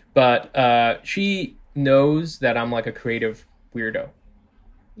 But she knows that I'm like a creative weirdo.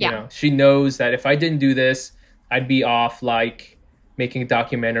 Yeah. You know, she knows that if I didn't do this, I'd be off like making a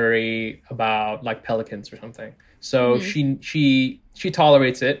documentary about like pelicans or something. So she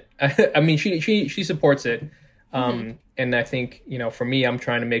tolerates it. I mean, she supports it. And I think, you know, for me, I'm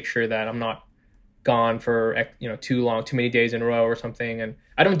trying to make sure that I'm not gone for, you know, too many days in a row or something. And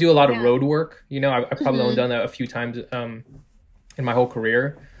I don't do a lot of road work. You know, I probably only done that a few times in my whole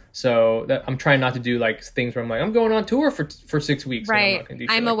career. So I'm trying not to do like things where I'm like, I'm going on tour for 6 weeks. Right.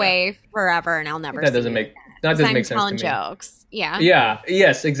 I'm away forever and I'll never that doesn't make that doesn't make sense to me. Jokes. Yeah. Yeah.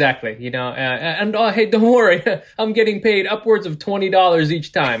 Yes, exactly. You know, and oh, hey, don't worry. I'm getting paid upwards of $20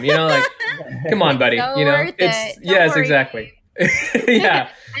 each time. You know, like, come on, buddy. So you know, worth it's it. yes, worry. Exactly. Yeah.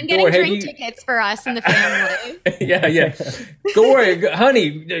 I'm getting drink tickets for us and the family. Yeah. Don't worry,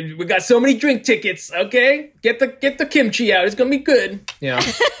 honey. We got so many drink tickets. Okay, get the kimchi out. It's gonna be good. You know,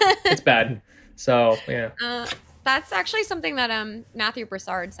 it's bad. So yeah. That's actually something that Matthew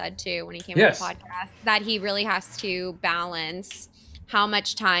Broussard said too when he came yes. on the podcast, that he really has to balance how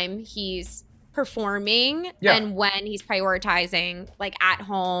much time he's performing and when he's prioritizing like at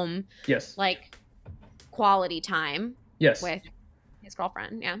home, like quality time with his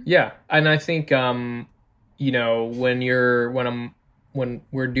girlfriend. Yeah, and I think you know, when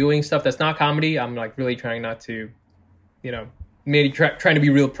we're doing stuff that's not comedy, I'm like really trying not to, you know, maybe trying to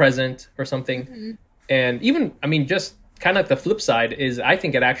be real present or something. Mm-hmm. And even, I mean, just kind of the flip side is I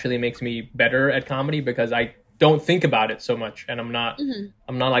think it actually makes me better at comedy because I don't think about it so much, and I'm not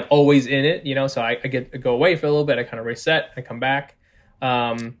like always in it, you know. So I get to go away for a little bit. I kind of reset. I come back,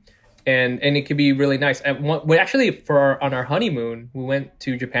 and it could be really nice. And we actually on our honeymoon we went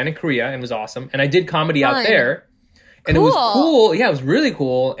to Japan and Korea, and it was awesome. And I did comedy out there, and it was cool. Yeah, it was really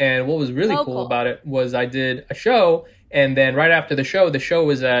cool. And what was really cool about it was I did a show, and then right after the show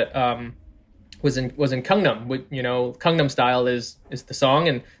was at was in Gangnam. You know, Gangnam Style is the song,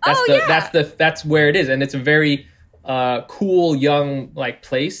 and that's where it is, and it's a very cool young like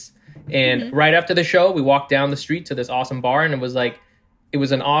place. And right after the show, we walked down the street to this awesome bar, and it was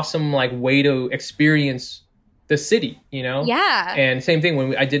an awesome like way to experience the city, you know? Yeah. And same thing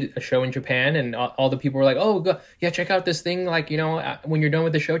when I did a show in Japan, and all the people were like, "Oh, yeah, check out this thing. Like, you know, when you're done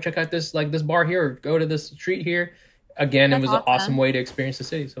with the show, check out this bar here, or go to this street here." Again, it was an awesome way to experience the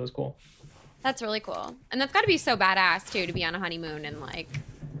city, so it was cool. That's really cool. And that's got to be so badass, too, to be on a honeymoon and, like,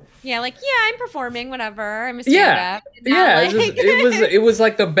 I'm performing, whatever. I'm a stand-up. It was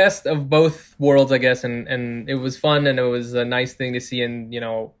like the best of both worlds, I guess, and it was fun, and it was a nice thing to see. And, you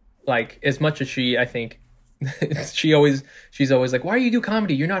know, like, as much as I think, she's always like, "Why do you do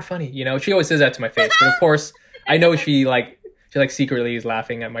comedy? You're not funny." You know, she always says that to my face. But, of course, I know she secretly is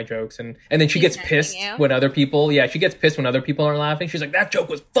laughing at my jokes, and then she gets pissed when other people are laughing. She's like, "That joke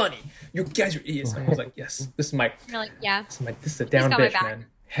was funny. You guys are idiots." And I was like, "Yes, this is my." You're like, "Yeah, this is a down bitch, man.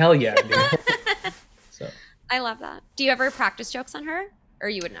 Hell yeah, dude." So I love that. Do you ever practice jokes on her, or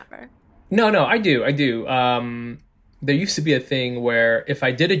you would never? No, I do. There used to be a thing where if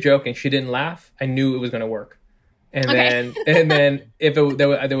I did a joke and she didn't laugh, I knew it was going to work. And then if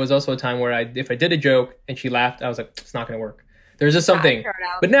there was also a time where if I did a joke and she laughed, I was like, it's not going to work. There's just something.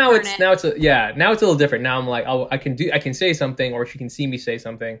 But now it's a little different. Now I'm like, oh, I can say something, or she can see me say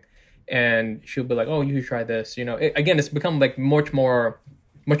something, and she'll be like, oh, you should try this. You know, again, it's become like much more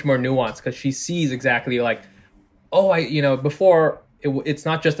nuanced because she sees exactly like, oh, before it's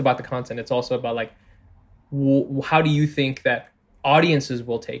not just about the content. It's also about like, how do you think that audiences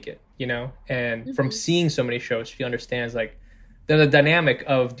will take it, you know? And from seeing so many shows, she understands like the dynamic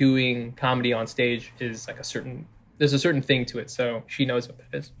of doing comedy on stage is like there's a certain thing to it. So she knows what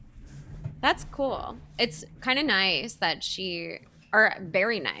that is. That's cool. It's kind of nice that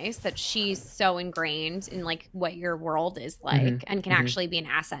very nice that she's so ingrained in like what your world is like and can actually be an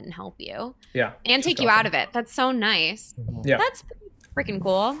asset and help you. Yeah. And take you out of it. That's so nice. Yeah. That's freaking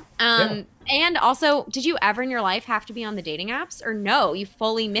cool. And also, did you ever in your life have to be on the dating apps, or no, you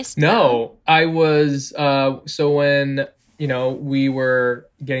fully missed them? No, I was, so when, we were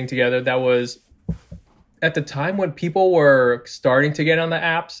getting together, that was at the time when people were starting to get on the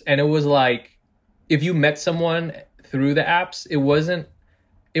apps, and it was like, if you met someone through the apps, it was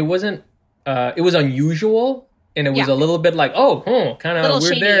unusual. And it was a little bit like, kind of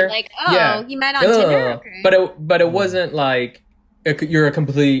weird shady, there. Like, you met on Tinder? Okay. But it wasn't like, you're a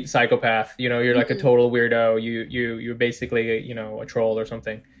complete psychopath, you're like a total weirdo. You're basically, a troll or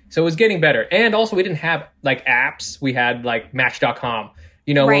something. So it was getting better. And also we didn't have like apps. We had like Match.com,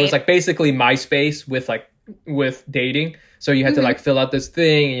 where it was like basically MySpace with dating. So you had to like fill out this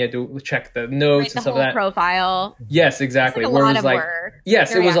thing and you had to check the notes and stuff like that. Profile. Yes, exactly. It's like a lot of work.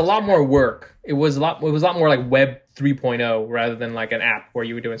 Yes, it was a lot more work. It was a lot more like Web 3.0 rather than like an app where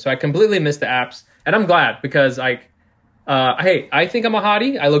you were doing. So I completely missed the apps, and I'm glad because hey, I think I'm a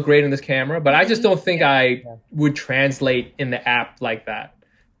hottie. I look great in this camera, but I just don't think I would translate in the app like that.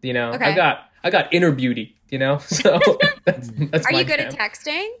 Okay. I got inner beauty, So that's Are you good at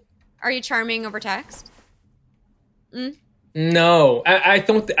texting? Are you charming over text? No, I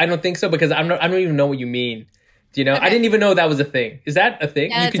don't think so because I don't even know what you mean. You know, I didn't even know that was a thing. Is that a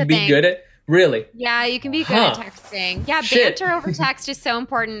thing? Yeah, You it's can a be thing. good at really? Yeah, you can be good at Huh. texting. Yeah, Shit. banter over text is so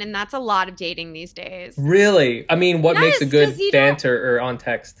important, and that's a lot of dating these days. Really? I mean, what makes a Yes, good 'cause you don't- banter or on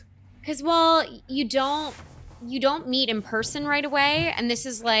text? Because you don't meet in person right away, and this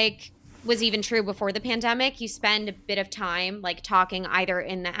is like was even true before the pandemic. You spend a bit of time like talking either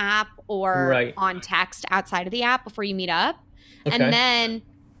in the app or Right. on text outside of the app before you meet up, Okay. and then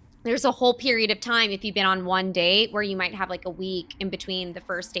there's a whole period of time if you've been on one date where you might have like a week in between the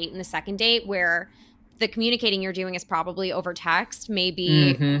first date and the second date where the communicating you're doing is probably over text,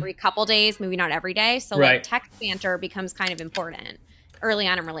 maybe every couple days, maybe not every day. So Right. like text banter becomes kind of important early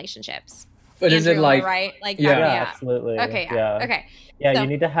on in relationships. But is it Andrew, am I like right? Like Yeah. back me Yeah, up. absolutely. Okay, yeah. Okay. Yeah, So- you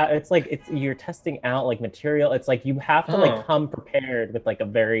need to have. It's like you're testing out like material. It's like you have to Oh. like come prepared with like a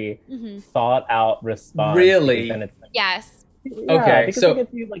very Mhm. thought out response. Really? because then it's like, Yes. yeah, Okay, because so- like, if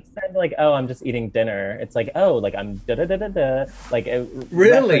you like said like, oh, I'm just eating dinner, it's like, oh, like I'm da da da da da, like a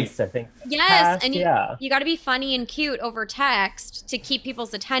Really? reference to things Yes, past, and yeah. you got to be funny and cute over text to keep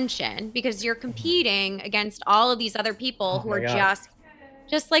people's attention because you're competing against all of these other people who my are God.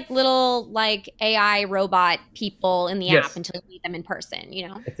 just like little like AI robot people in the Yes. app until you meet them in person, you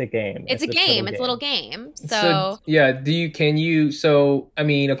know. It's a game. It's a this game. It's a little game. So, yeah, so I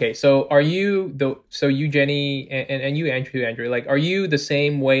mean, okay, so are you you Jenny and you Andrew, like are you the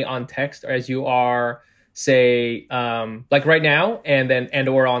same way on text as you are say like right now and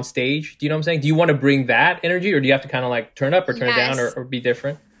or on stage? Do you know what I'm saying? Do you want to bring that energy or do you have to kind of like turn up or turn it down Yes. or be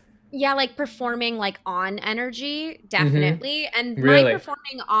different? yeah, like performing like on energy, definitely. And Really? my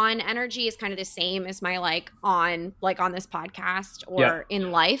performing on energy is kind of the same as my like on this podcast or Yeah.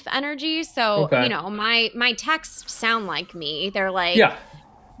 in life energy. So, Okay. you know, my texts sound like me. They're like, Yeah.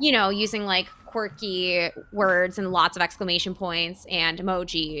 you know, using like quirky words and lots of exclamation points and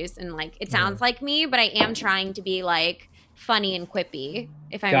emojis. And like, it sounds like me, but I am trying to be like funny and quippy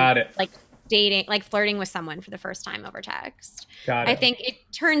if I'm Got it. like dating, like flirting with someone for the first time over text. Got it. I think it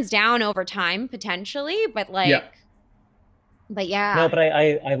turns down over time potentially, but like, Yeah. but yeah. No, but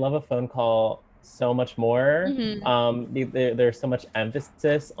I love a phone call so much more. Mhm. There's so much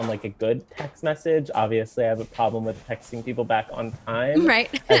emphasis on like a good text message. Obviously, I have a problem with texting people back on time. Right.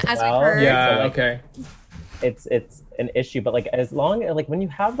 As well. we've heard. Yeah, So, like, okay. It's an issue, but like as long like when you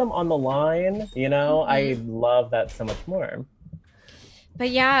have them on the line, you know, I love that so much more. But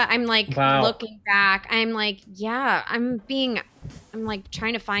yeah, I'm like Wow. looking back, I'm like, yeah, I'm like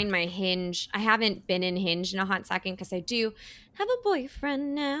trying to find my Hinge. I haven't been in Hinge in a hot second because I do have a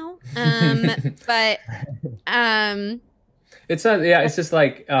boyfriend now. But It's not, yeah, it's just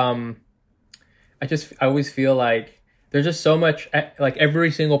like I always feel like there's just so much like every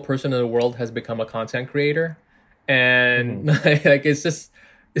single person in the world has become a content creator and like it's just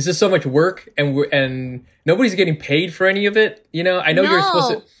so much work and nobody's getting paid for any of it, you know. I know you're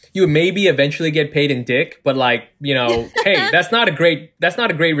supposed to, you maybe eventually get paid in dick, but like, you know, hey, that's not a great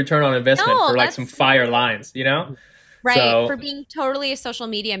return on investment No, for like that's- some fire lines, you know. right, So- for being totally a social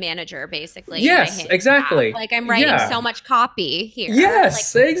media manager, basically. in my Yes, Hinge exactly. app. Like I'm writing Yeah. so much copy here.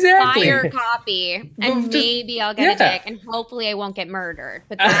 Yes, like, exactly. fire copy, and Just- maybe I'll get a yeah. dick, and hopefully I won't get murdered.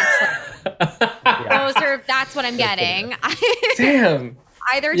 But that's what I'm getting. Damn.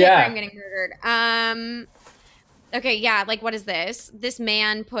 Either dick Yeah. or I'm getting murdered. Okay, yeah, like what is this? This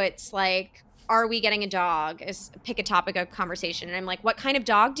man puts like, are we getting a dog? Is pick a topic of conversation. And I'm like, what kind of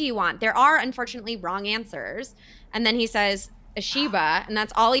dog do you want? There are unfortunately wrong answers. And then he says a Shiba, and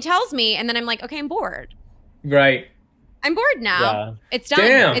that's all he tells me. And then I'm like, okay, I'm bored. Right. I'm bored now. Yeah. It's done.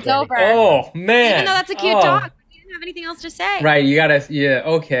 Damn. It's over. Oh man. Even though that's a cute Oh. dog, we didn't have anything else to say. Right, you gotta, yeah,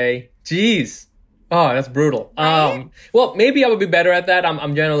 okay. Jeez. Oh, that's brutal. Right? Well, maybe I would be better at that.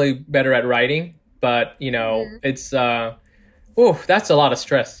 I'm generally better at writing, but you know, Mm-hmm. it's that's a lot of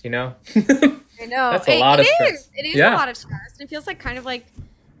stress, you know. I know. That's a lot of it stress. is. It is Yeah. a lot of stress. And it feels like kind of like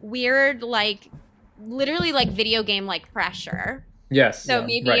weird, like literally like video game like pressure. Yes. So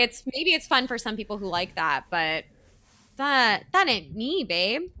maybe right. it's fun for some people who like that, but that ain't me,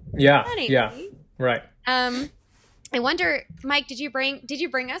 babe. Yeah. That ain't Yeah. me. Right. I wonder, Mike, did you bring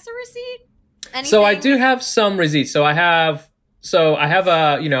us a receipt? So I Anything? do have some receipts. So I have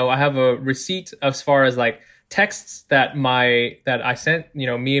a receipt as far as like texts that I sent, you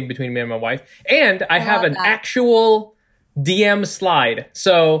know, between me and my wife, and I have love an that. actual DM slide.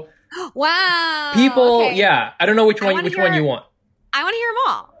 So Wow. people, okay. yeah, I don't know which I one wanna you want. I want to hear them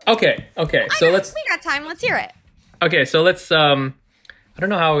all. Okay. So let's We got time. Let's hear it. I don't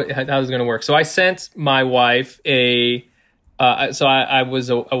know how it's going to work. So I sent my wife so I was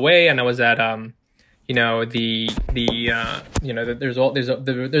away and I was at there's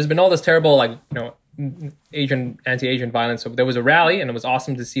been all this terrible, like, you know, anti-Asian violence. So there was a rally, and it was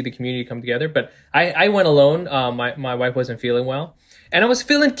awesome to see the community come together. But I went alone. My wife wasn't feeling well, and I was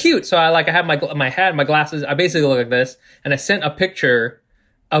feeling cute. So I had my hat, my glasses. I basically look like this, and I sent a picture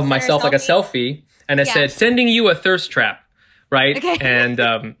of myself, like a selfie, and I said, "Sending you a thirst trap," right? Okay.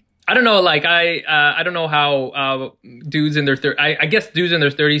 And I don't know, like I don't know how dudes in their I guess dudes in their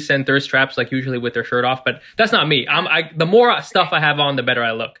 30s send thirst traps, like usually with their shirt off, but that's not me. The more stuff I have on, the better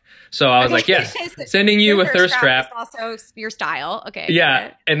I look. So I was like, yes, sending you a thirst trap. Is also your style. Okay.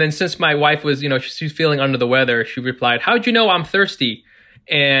 Yeah. And then since my wife was, she's feeling under the weather, she replied, "How'd you know I'm thirsty?"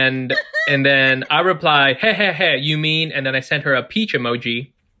 And then I replied, hey, you mean? And then I sent her a peach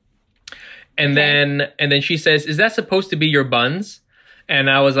emoji. And then she says, "Is that supposed to be your buns?" And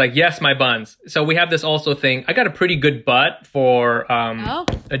I was like, "Yes, my buns." So we have this also thing. I got a pretty good butt for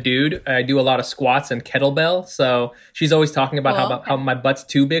a dude. I do a lot of squats and kettlebell. So she's always talking about how my butt's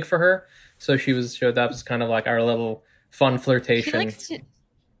too big for her. So that was kind of like our little fun flirtation. She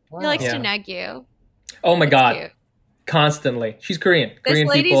likes to nag you. Oh my God. Cute. Constantly. She's Korean. This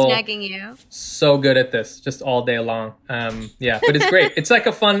lady's people, nagging you. So good at this, just all day long. But it's great. It's like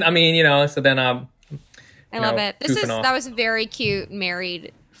a fun, so then I love it. That was very cute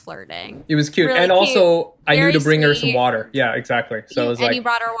married flirting. It was cute. Really and cute. Also I knew to bring her some water. Yeah, exactly. So it was you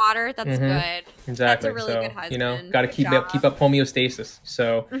brought her water? That's good. Exactly. That's a really good husband. Got to keep up homeostasis.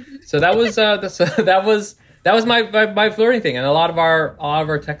 So that was that was my flirting thing. And a lot of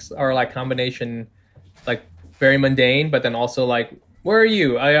our texts are like combination, like very mundane, but then also like, "Where are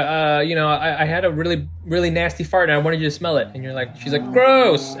you? I had a really, really nasty fart and I wanted you to smell it." And you're like, she's like,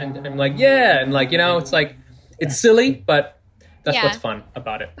 "Gross." And I'm like, "Yeah." And like, it's like, it's silly, but that's what's fun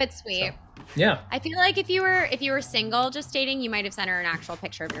about it. But sweet. So, yeah. I feel like if you were single, just dating, you might have sent her an actual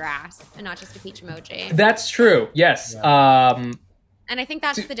picture of your ass and not just a peach emoji. That's true. Yes. Yeah. And I think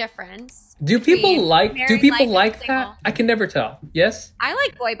that's the difference. Do people like that? I can never tell. Yes? I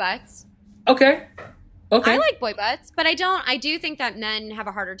like boy butts. Okay. I like boy butts, but I do think that men have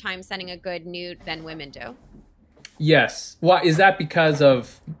a harder time sending a good nude than women do. Yes. Why is that? Because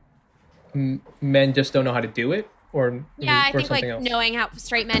of men just don't know how to do it, or I think like else?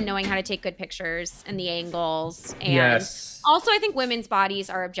 Straight men knowing how to take good pictures and the angles, and also I think women's bodies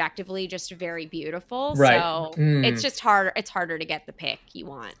are objectively just very beautiful. Right. So it's just harder. It's harder to get the pic you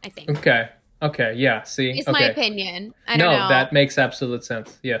want, I think. Okay, yeah, see? It's my opinion. I don't know. That makes absolute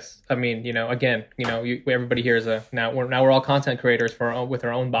sense. Yes. I mean, again, everybody here is now we're all content creators with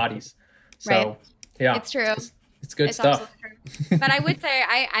our own bodies. So, right. Yeah. It's true. It's good stuff. True. But I would say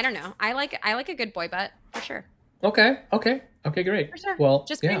I don't know. I like a good boy butt for sure. Okay, great. For sure. Well,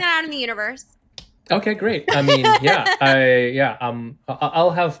 just putting that out in the universe. Okay, great. I mean, I'll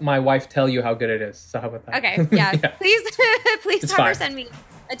have my wife tell you how good it is. So how about that? Okay, yeah. Please have her send me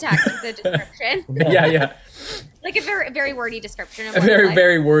a text with the description. Yeah. Like a very, very wordy description. Of a very,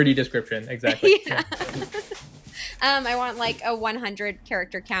 very wordy description. Exactly. Yeah. I want like a 100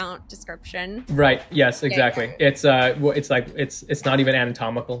 character count description. Right. Yes. Exactly. It's it's not even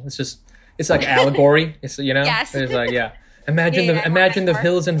anatomical. It's like allegory. It's Yes. It's like Imagine the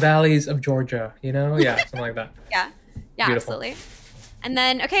hills and valleys of Georgia. Something like that. Yeah. Beautiful. Absolutely. And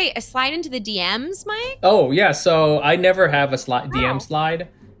then, a slide into the DMs, Mike? Oh, yeah. So I never have a DM slide,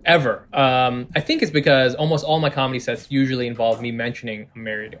 ever. I think it's because almost all my comedy sets usually involve me mentioning I'm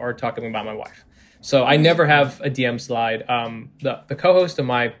married or talking about my wife. So I never have a DM slide. The co-host of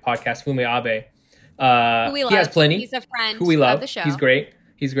my podcast, Fume Abe, he has plenty. He's a friend who we love. Of the show. He's great.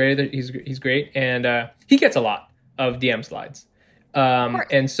 He's great. And he gets a lot of DM slides.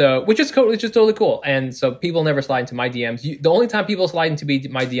 And so, which is totally cool. And so people never slide into my DMs. The only time people slide into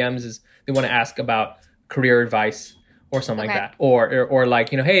my DMs is they want to ask about career advice or something like that. Or like,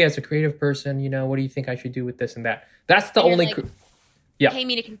 hey, as a creative person, what do you think I should do with this and that? That's the only, pay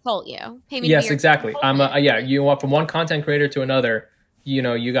me to consult you. Pay me yes, exactly. I'm you want from one content creator to another,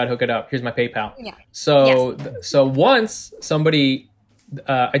 you got to hook it up. Here's my PayPal. Yeah. So once somebody,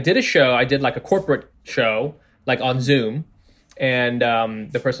 I did like a corporate show, like on Zoom. And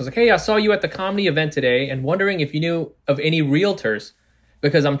the person was like, "Hey, I saw you at the comedy event today and wondering if you knew of any realtors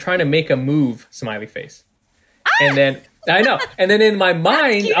because I'm trying to make a move," smiley face. And then, I know. And then in my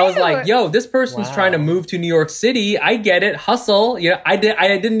mind, I was like, yo, this person's trying to move to New York City. I get it. Hustle. I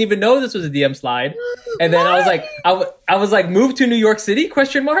didn't even know this was a DM slide. And then I was like, move to New York City?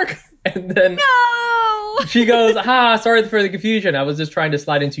 Question mark. And then she goes, sorry for the confusion. I was just trying to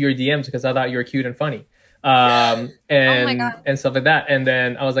slide into your DMs because I thought you were cute and funny. And stuff like that. And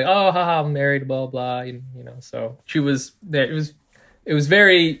then I was like, oh, haha, I'm married, blah, blah, so she was there. It was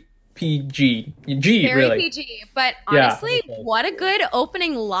very PG. Very really. PG. But Yeah. honestly, what a good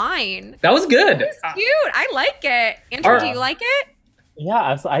opening line. That was good. It's cute. I like it. Andrew, do you like it?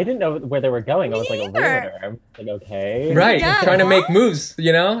 Yeah, so I didn't know where they were going. I was like, a neither. realtor. I'm like, okay. Right. Yeah. Trying to make moves,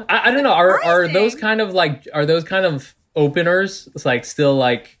 you know? I don't know. Are those kind of openers? It's like still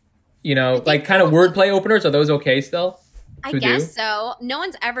like, you know, like kind of wordplay openers? Are those okay still? I to guess do? so. No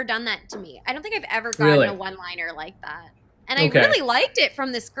one's ever done that to me. I don't think I've ever gotten Really? a one-liner like that. And Okay. I really liked it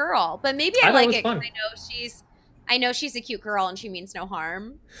from this girl. But maybe I I thought it like was it because fun. I know she's a cute girl and she means no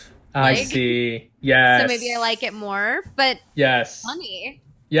harm. I Like- see. Yes. So maybe I like it more. But Yes. funny.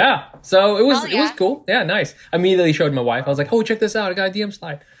 Yeah. So it was Hell it was yeah. cool. Yeah, nice. I immediately showed my wife. I was like, "Oh, check this out! I got a DM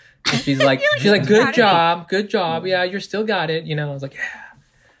slide." And she's like, You're proud "Good of job, good job. Yeah, you're still got it." You know, I was like,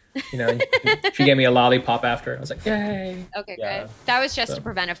 "Yeah." You know, and she gave me a lollipop after. I was like, "Yay!" Okay, Yeah. good. That was just So- to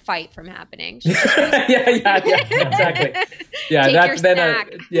prevent a fight from happening. yeah, exactly. Yeah, Take your that's then.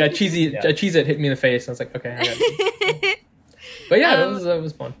 snack. Yeah, cheesy. Yeah. A Cheez-It hit me in the face. I was like, "Okay." I got it. But yeah, it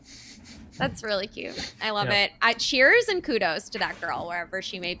was fun. That's really cute. I love Yeah. it. Cheers and kudos to that girl, wherever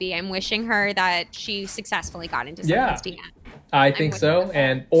she may be. I'm wishing her that she successfully got into Yeah. someone's DM. I think with so.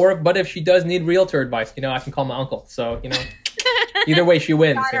 you. But if she does need realtor advice, you know, I can call my uncle. So you know, either way, she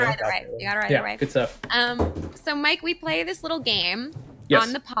wins. Got You her know? either way. You got her either Yeah, way. good stuff. So Mike, we play this little game Yes.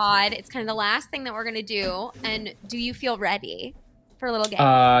 on the pod. It's kind of the last thing that we're gonna do. And do you feel ready for a little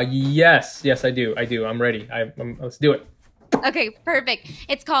game? Yes, I do. I'm ready. Let's do it. Okay, perfect.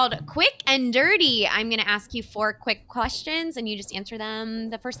 It's called Quick and Dirty. I'm going to ask you 4 quick questions, and you just answer them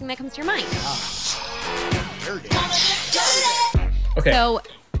the first thing that comes to your mind. Okay. So,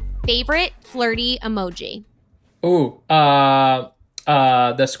 favorite flirty emoji? Ooh, the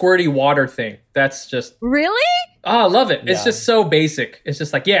squirty water thing. That's just, Really? I love it. It's Yeah. just so basic. It's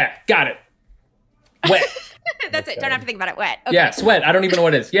just like, yeah, got it. Wet. That's it. Don't have to think about it. Wet. Okay. Yeah, sweat. I don't even know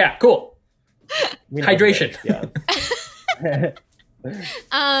what it is. Yeah, cool. We know Hydration. this, Yeah.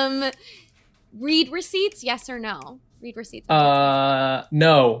 Read receipts? Yes or no? Read receipts.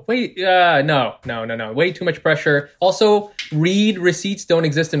 No. Wait, no. Way too much pressure. Also, read receipts don't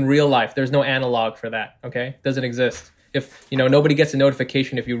exist in real life. There's no analog for that, okay? Doesn't exist. If, you know, nobody gets a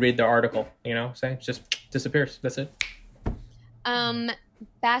notification if you read their article, you know, say, it just disappears. That's it.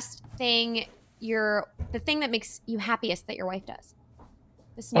 Best thing the thing that makes you happiest that your wife does.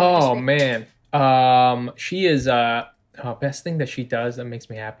 The smallest Oh reason. man, she is best thing that she does that makes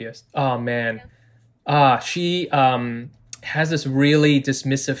me happiest. Oh man, she has this really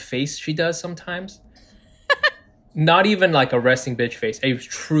dismissive face she does sometimes. Not even like a resting bitch face, a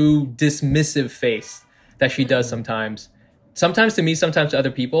true dismissive face that she does sometimes. Sometimes to me, sometimes to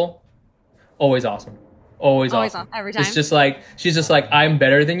other people. Always awesome. Always awesome. Every time. It's just like she's just like, I'm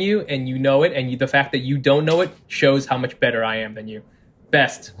better than you, and you know it, and the fact that you don't know it shows how much better I am than you.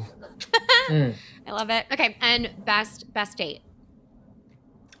 Best. I love it. Okay, and best date.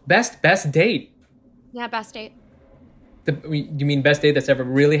 Best date. Yeah, best date. You mean best date that's ever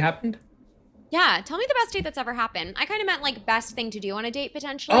really happened? Yeah, tell me the best date that's ever happened. I kind of meant like best thing to do on a date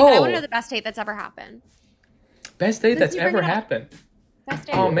potentially, but I want to Oh. know the best date that's ever happened. Best date that's you bring ever it up. happened. Best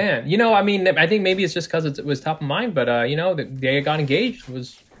date. Oh man, you know, I mean, I think maybe it's just because it was top of mind, but you know, the day I got engaged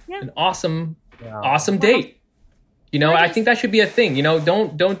was an awesome date. You know, I think that should be a thing. You know,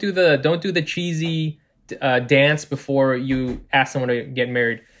 don't do the cheesy dance before you ask someone to get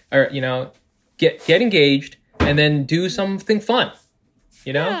married, or you know, get engaged and then do something fun.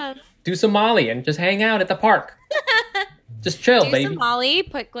 You know, Yeah. do some Molly and just hang out at the park. Just chill, Do baby. some Molly,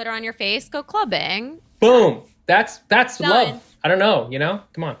 put glitter on your face, go clubbing. Boom. That's Done. love. I don't know. You know,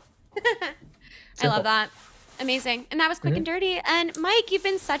 come on. I love that. Amazing. And that was Quick and Dirty. And Mike, you've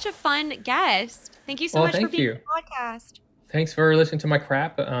been such a fun guest. Thank you so Well, much for thank being you. on the podcast. Thanks for listening to my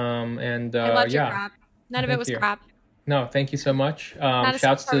crap. And I loved your yeah. crap. None of it Thank was you. crap. No, thank you so much. Not a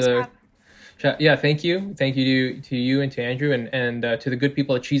Shouts single to part was crap. yeah, thank you to you and to Andrew and to the good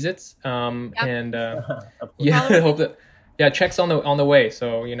people at Cheez-Its. And yeah, I hope that checks on the way.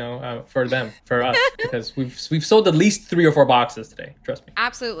 So you know, for us, because we've sold at least 3 or 4 boxes today. Trust me.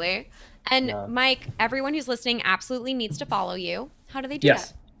 Absolutely. And Mike, everyone who's listening absolutely needs to follow you. How do they do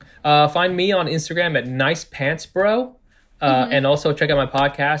Yes. that? Find me on Instagram at Nice Pants Bro, and also check out my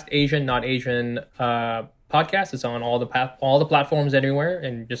podcast, Asian Not Asian podcast. It's on all the platforms everywhere,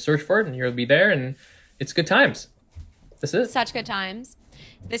 and just search for it, and you'll be there. And it's good times. That's it. Such good times.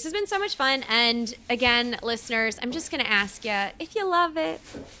 This has been so much fun. And again, listeners, I'm just going to ask you, if you love it,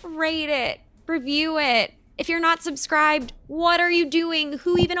 rate it, review it. If you're not subscribed, what are you doing?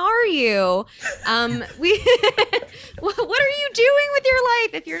 Who even are you? What are you doing with your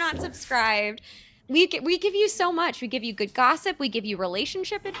life if you're not subscribed? We give you so much. We give you good gossip. We give you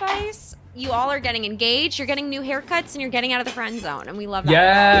relationship advice. You all are getting engaged. You're getting new haircuts, and you're getting out of the friend zone. And we love that.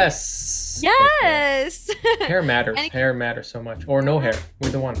 Yes. Yes. Hair matters. Hair matters so much. Or no hair.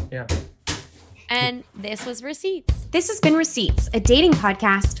 Either one. Yeah. And this was Receipts. This has been Receipts, a dating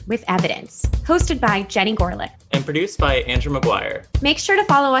podcast with evidence, hosted by Jenny Gorlick. And produced by Andrew McGuire. Make sure to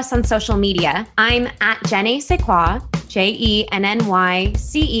follow us on social media. I'm at Jenny Sequoia,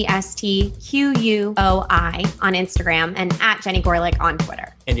 JennyCestQuoi on Instagram, and at Jenny Gorlick on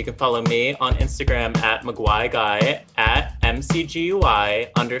Twitter. And you can follow me on Instagram at McGuireGuy at MCGUI_GUI.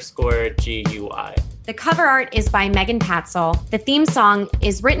 The cover art is by Megan Patzel. The theme song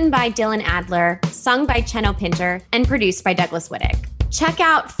is written by Dylan Adler, sung by Cheno Pinter, and produced by Douglas Wittick. Check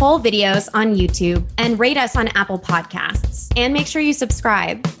out full videos on YouTube and rate us on Apple Podcasts. And make sure you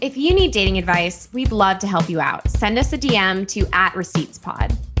subscribe. If you need dating advice, we'd love to help you out. Send us a DM to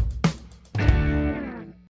 @ReceiptsPod.